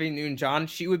love Olivia Newton-John.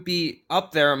 She would be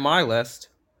up there on my list.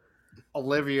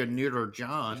 Olivia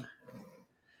Newton-John.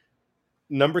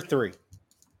 Number 3.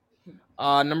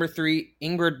 Number 3,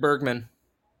 Ingrid Bergman.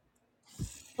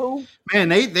 Who? Man,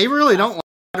 they really don't like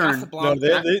modern. No,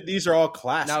 Casablanca. these are all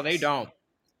classics. No, they don't.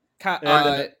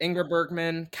 Ingrid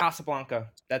Bergman, Casablanca.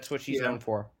 That's what she's Yeah. known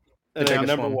for. And The then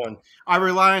biggest number one. 1. I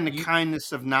rely on the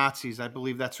kindness of Nazis. I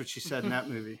believe that's what she said in that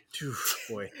movie.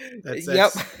 Boy,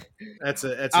 Yep. that's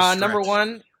a Number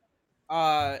stretch.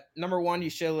 1. You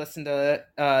should listen to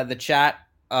the chat.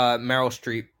 Meryl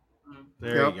Streep.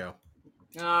 There Yep. you go.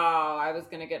 Oh, I was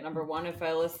gonna get number 1 if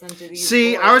I listened to these.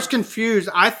 See, I boys. was confused.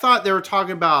 I thought they were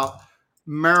talking about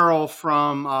Meryl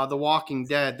from The Walking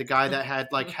Dead, the guy that had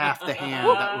like half the hand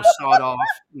that was sawed off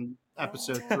in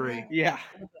episode 3. Yeah.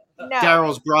 No.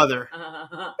 Daryl's brother.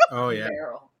 Oh yeah.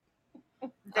 Daryl.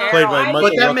 Played by I Michael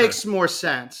But that Rooker. makes more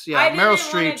sense. Yeah, I didn't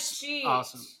Meryl wanna Streep's cheat.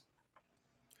 awesome.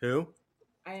 Who?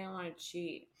 I didn't want to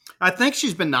cheat. I think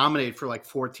she's been nominated for like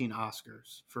 14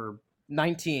 Oscars for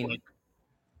 19.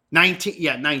 19.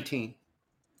 Yeah, 19.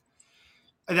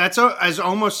 That's as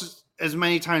almost as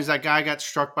many times that guy got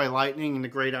struck by lightning in The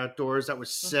Great Outdoors. That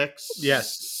was 6.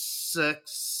 Yes.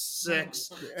 6. And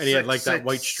he had like that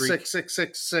white streak.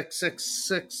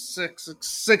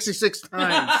 66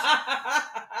 times.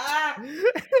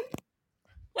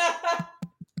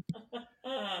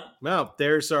 Well,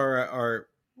 there's our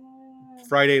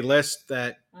Friday list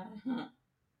that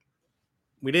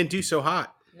we didn't do so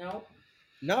hot. Nope.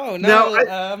 No.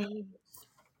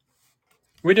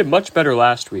 We did much better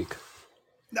last week.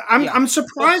 I'm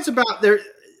surprised about there's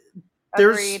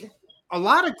Agreed. a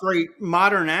lot of great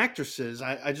modern actresses.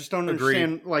 I just don't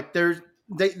understand. Like they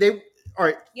all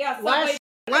right. Yeah.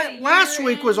 Last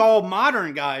week was all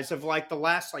modern guys of like the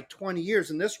last like 20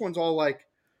 years, and this one's all like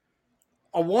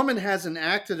a woman hasn't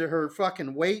acted at her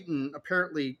fucking weight in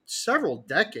apparently several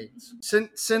decades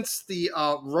since the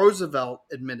Roosevelt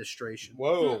administration.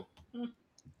 Whoa.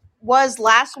 Was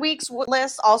last week's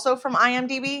list also from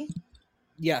IMDb?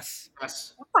 Yes.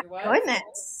 Yes. Oh my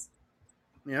goodness.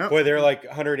 Yeah. Boy, they're like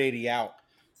 180 out.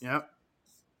 Yep.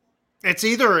 It's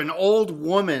either an old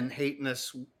woman hating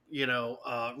us,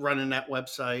 running that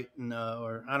website,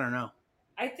 or I don't know.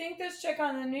 I think this chick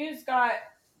on the news got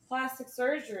plastic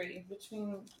surgery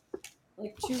between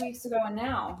like 2 weeks ago and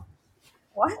now.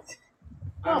 What?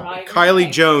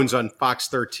 Kylie Jones on Fox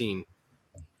 13.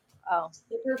 Oh.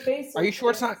 Her face. Are you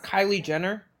sure it's not Kylie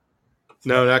Jenner?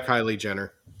 No, not Kylie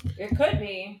Jenner. It could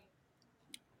be.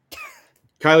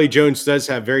 Kylie Jones does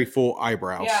have very full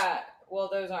eyebrows. Yeah. Well,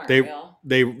 those aren't real.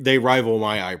 They rival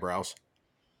my eyebrows.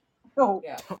 Oh.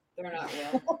 Yeah, they're not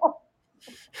real.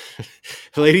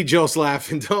 Lady Jill's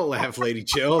laughing. Don't laugh, Lady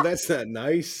Jill. That's not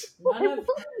nice. None of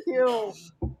You.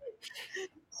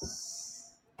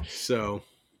 So.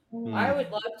 I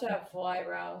would love to have full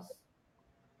eyebrows.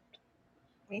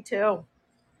 Me too.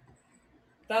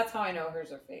 That's how I know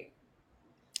hers are fake.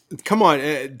 Come on.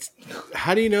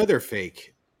 How do you know they're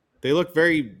fake? They look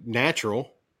very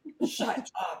natural. Shut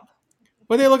up.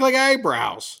 But they look like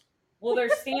eyebrows. Well, they're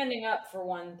standing up for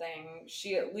one thing.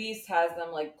 She at least has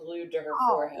them like glued to her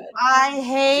forehead. I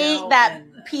hate that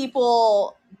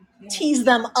people tease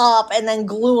them up and then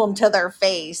glue them to their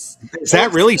face. Is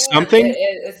that really something?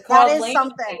 It's called That is laminating,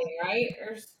 something. right?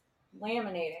 Or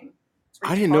laminating.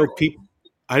 I didn't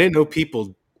know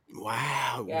people.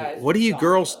 Wow. Yeah, what are you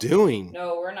girls doing?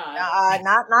 No, we're not.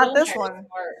 Not this one.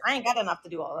 I ain't got enough to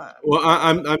do all that. Well,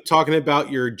 I'm talking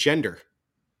about your gender.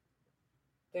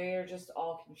 They are just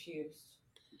all confused.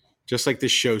 Just like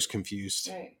this show's confused.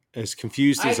 Right. As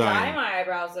confused as I dye am. my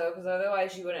eyebrows though, because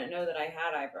otherwise you wouldn't know that I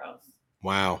had eyebrows.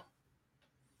 Wow.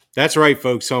 That's right,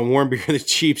 folks. On Warm Beer, the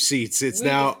cheap seats. It's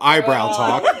now eyebrow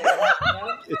talk.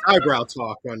 It's eyebrow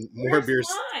talk on Warm Beer's.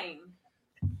 Mine?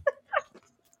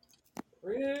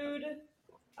 Rude.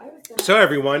 So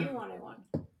everyone,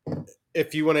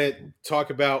 if you want to talk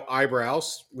about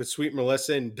eyebrows with Sweet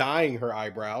Melissa and dyeing her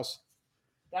eyebrows.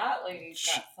 That lady's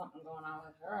got something going on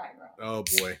with her eyebrows. Oh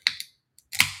boy.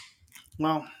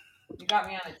 Well, you got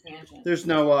me on a tangent. There's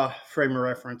no frame of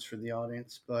reference for the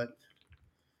audience, but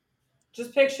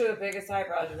just picture the biggest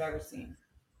eyebrows you've ever seen.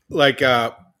 Like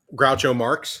Groucho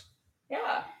Marx?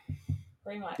 Yeah.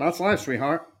 Pretty much. That's life,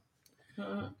 sweetheart.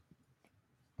 Mm-hmm.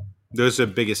 Those are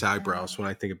the biggest eyebrows when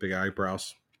I think of big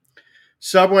eyebrows.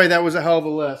 Subway, that was a hell of a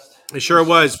list. It sure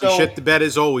was. We shit the bed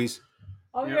as always.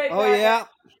 I'll be right back. Oh, yeah.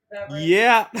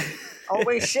 Yeah.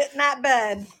 Always shit in that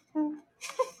bed.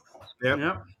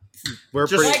 Yep. We're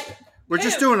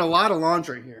just doing a lot of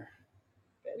laundry here.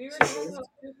 We were talking about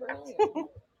super earlier.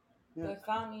 The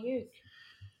Fountain of Youth.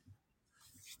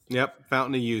 Yep,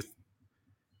 Fountain of Youth.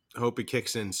 Hope it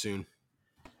kicks in soon.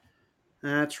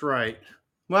 That's right.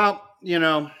 Well,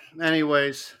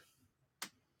 anyways.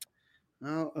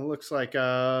 Well, it looks like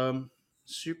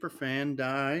super fan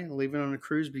die. Leave it on the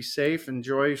cruise. Be safe.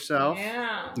 Enjoy yourself.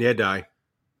 Yeah, die.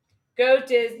 Go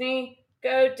Disney.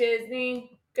 Go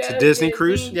Disney. Go it's a Disney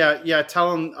cruise? Yeah.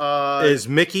 Tell them. Is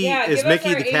Mickey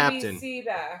the captain? ABC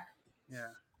back. Yeah.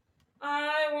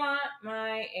 I want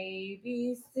my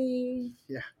ABC.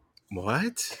 Yeah.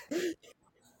 What?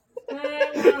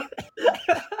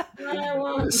 I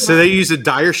want so they use a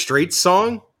Dire Straits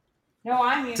song? No,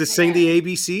 I'm using to sing the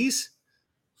ABCs?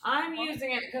 I'm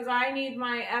using it because I need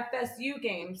my FSU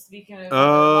game. Speaking of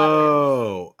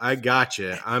Oh, I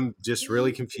gotcha. I'm just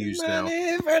really confused now.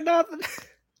 Money for nothing.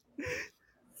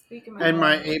 Speaking And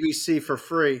my ABC for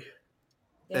free.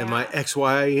 And my X,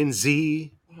 Y, and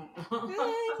Z.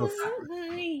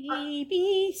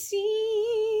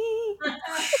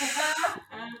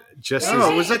 Just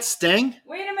Oh, was that Sting?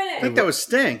 Wait a I minute. think that was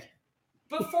Sting.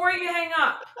 Before you hang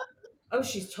up. Oh,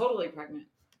 she's totally pregnant.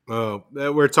 Oh,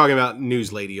 we're talking about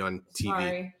News Lady on TV.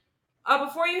 Sorry.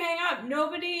 Before you hang up,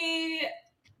 nobody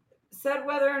said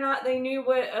whether or not they knew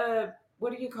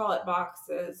what do you call it, box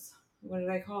is. What did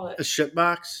I call it? A shit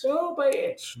box?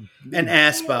 Nobody. An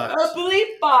ass box. A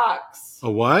bleep box. A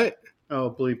what? Oh,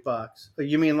 a bleep box.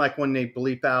 You mean like when they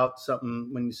bleep out something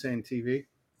when you say on TV?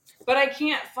 But I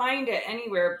can't find it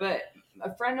anywhere. But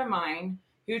a friend of mine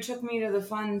who took me to the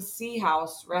Fun Sea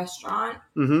House restaurant,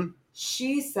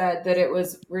 she said that it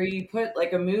was where you put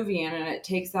like a movie in and it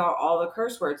takes out all the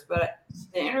curse words. But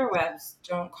the interwebs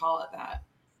don't call it that.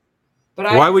 But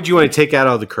why would you want to take out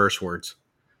all the curse words?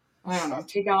 I don't know.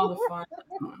 Take out all the fun.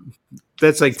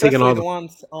 That's like Especially taking all the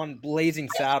ones on Blazing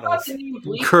Saddles.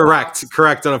 Correct.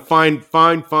 On a fine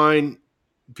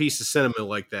piece of cinnamon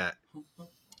like that.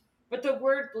 But the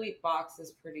word bleep box is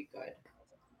pretty good.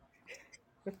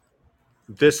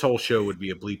 This whole show would be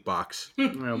a bleep box.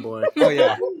 Oh boy. Oh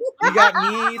yeah. You got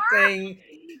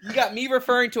me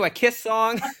referring to a Kiss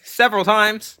song several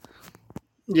times.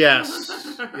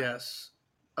 Yes.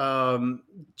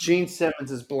 Gene Simmons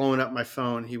is blowing up my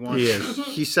phone.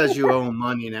 He says you owe him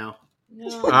money now.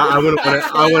 No. I wouldn't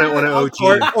want to owe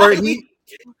Gene.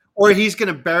 Or he's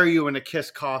gonna bury you in a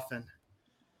Kiss coffin.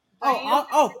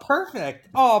 Oh, perfect.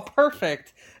 Oh,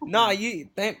 perfect. No,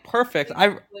 perfect.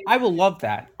 I will love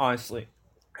that, honestly.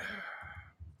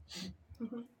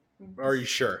 Are you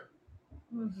sure?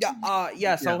 Yeah.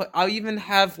 Yes. Yeah. I'll even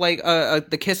have like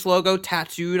the Kiss logo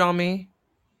tattooed on me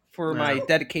for my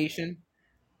dedication.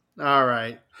 All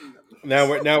right. Now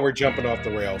we're jumping off the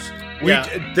rails.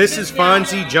 This is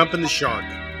Fonzie jumping the shark.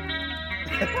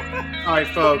 All right,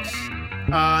 folks.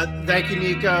 Thank you,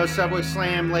 Nico, Subway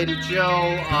Slam, Lady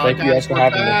Jill. Thank you guys for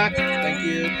having me. Thank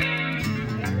you.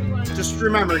 Just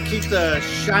remember, keep the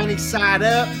shiny side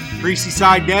up, greasy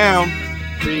side down.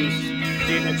 Peace.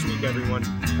 See you next week, everyone.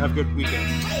 Have a good weekend.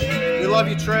 We love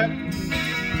you, Trip.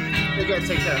 You gotta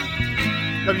take care.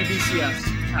 WBCS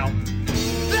out.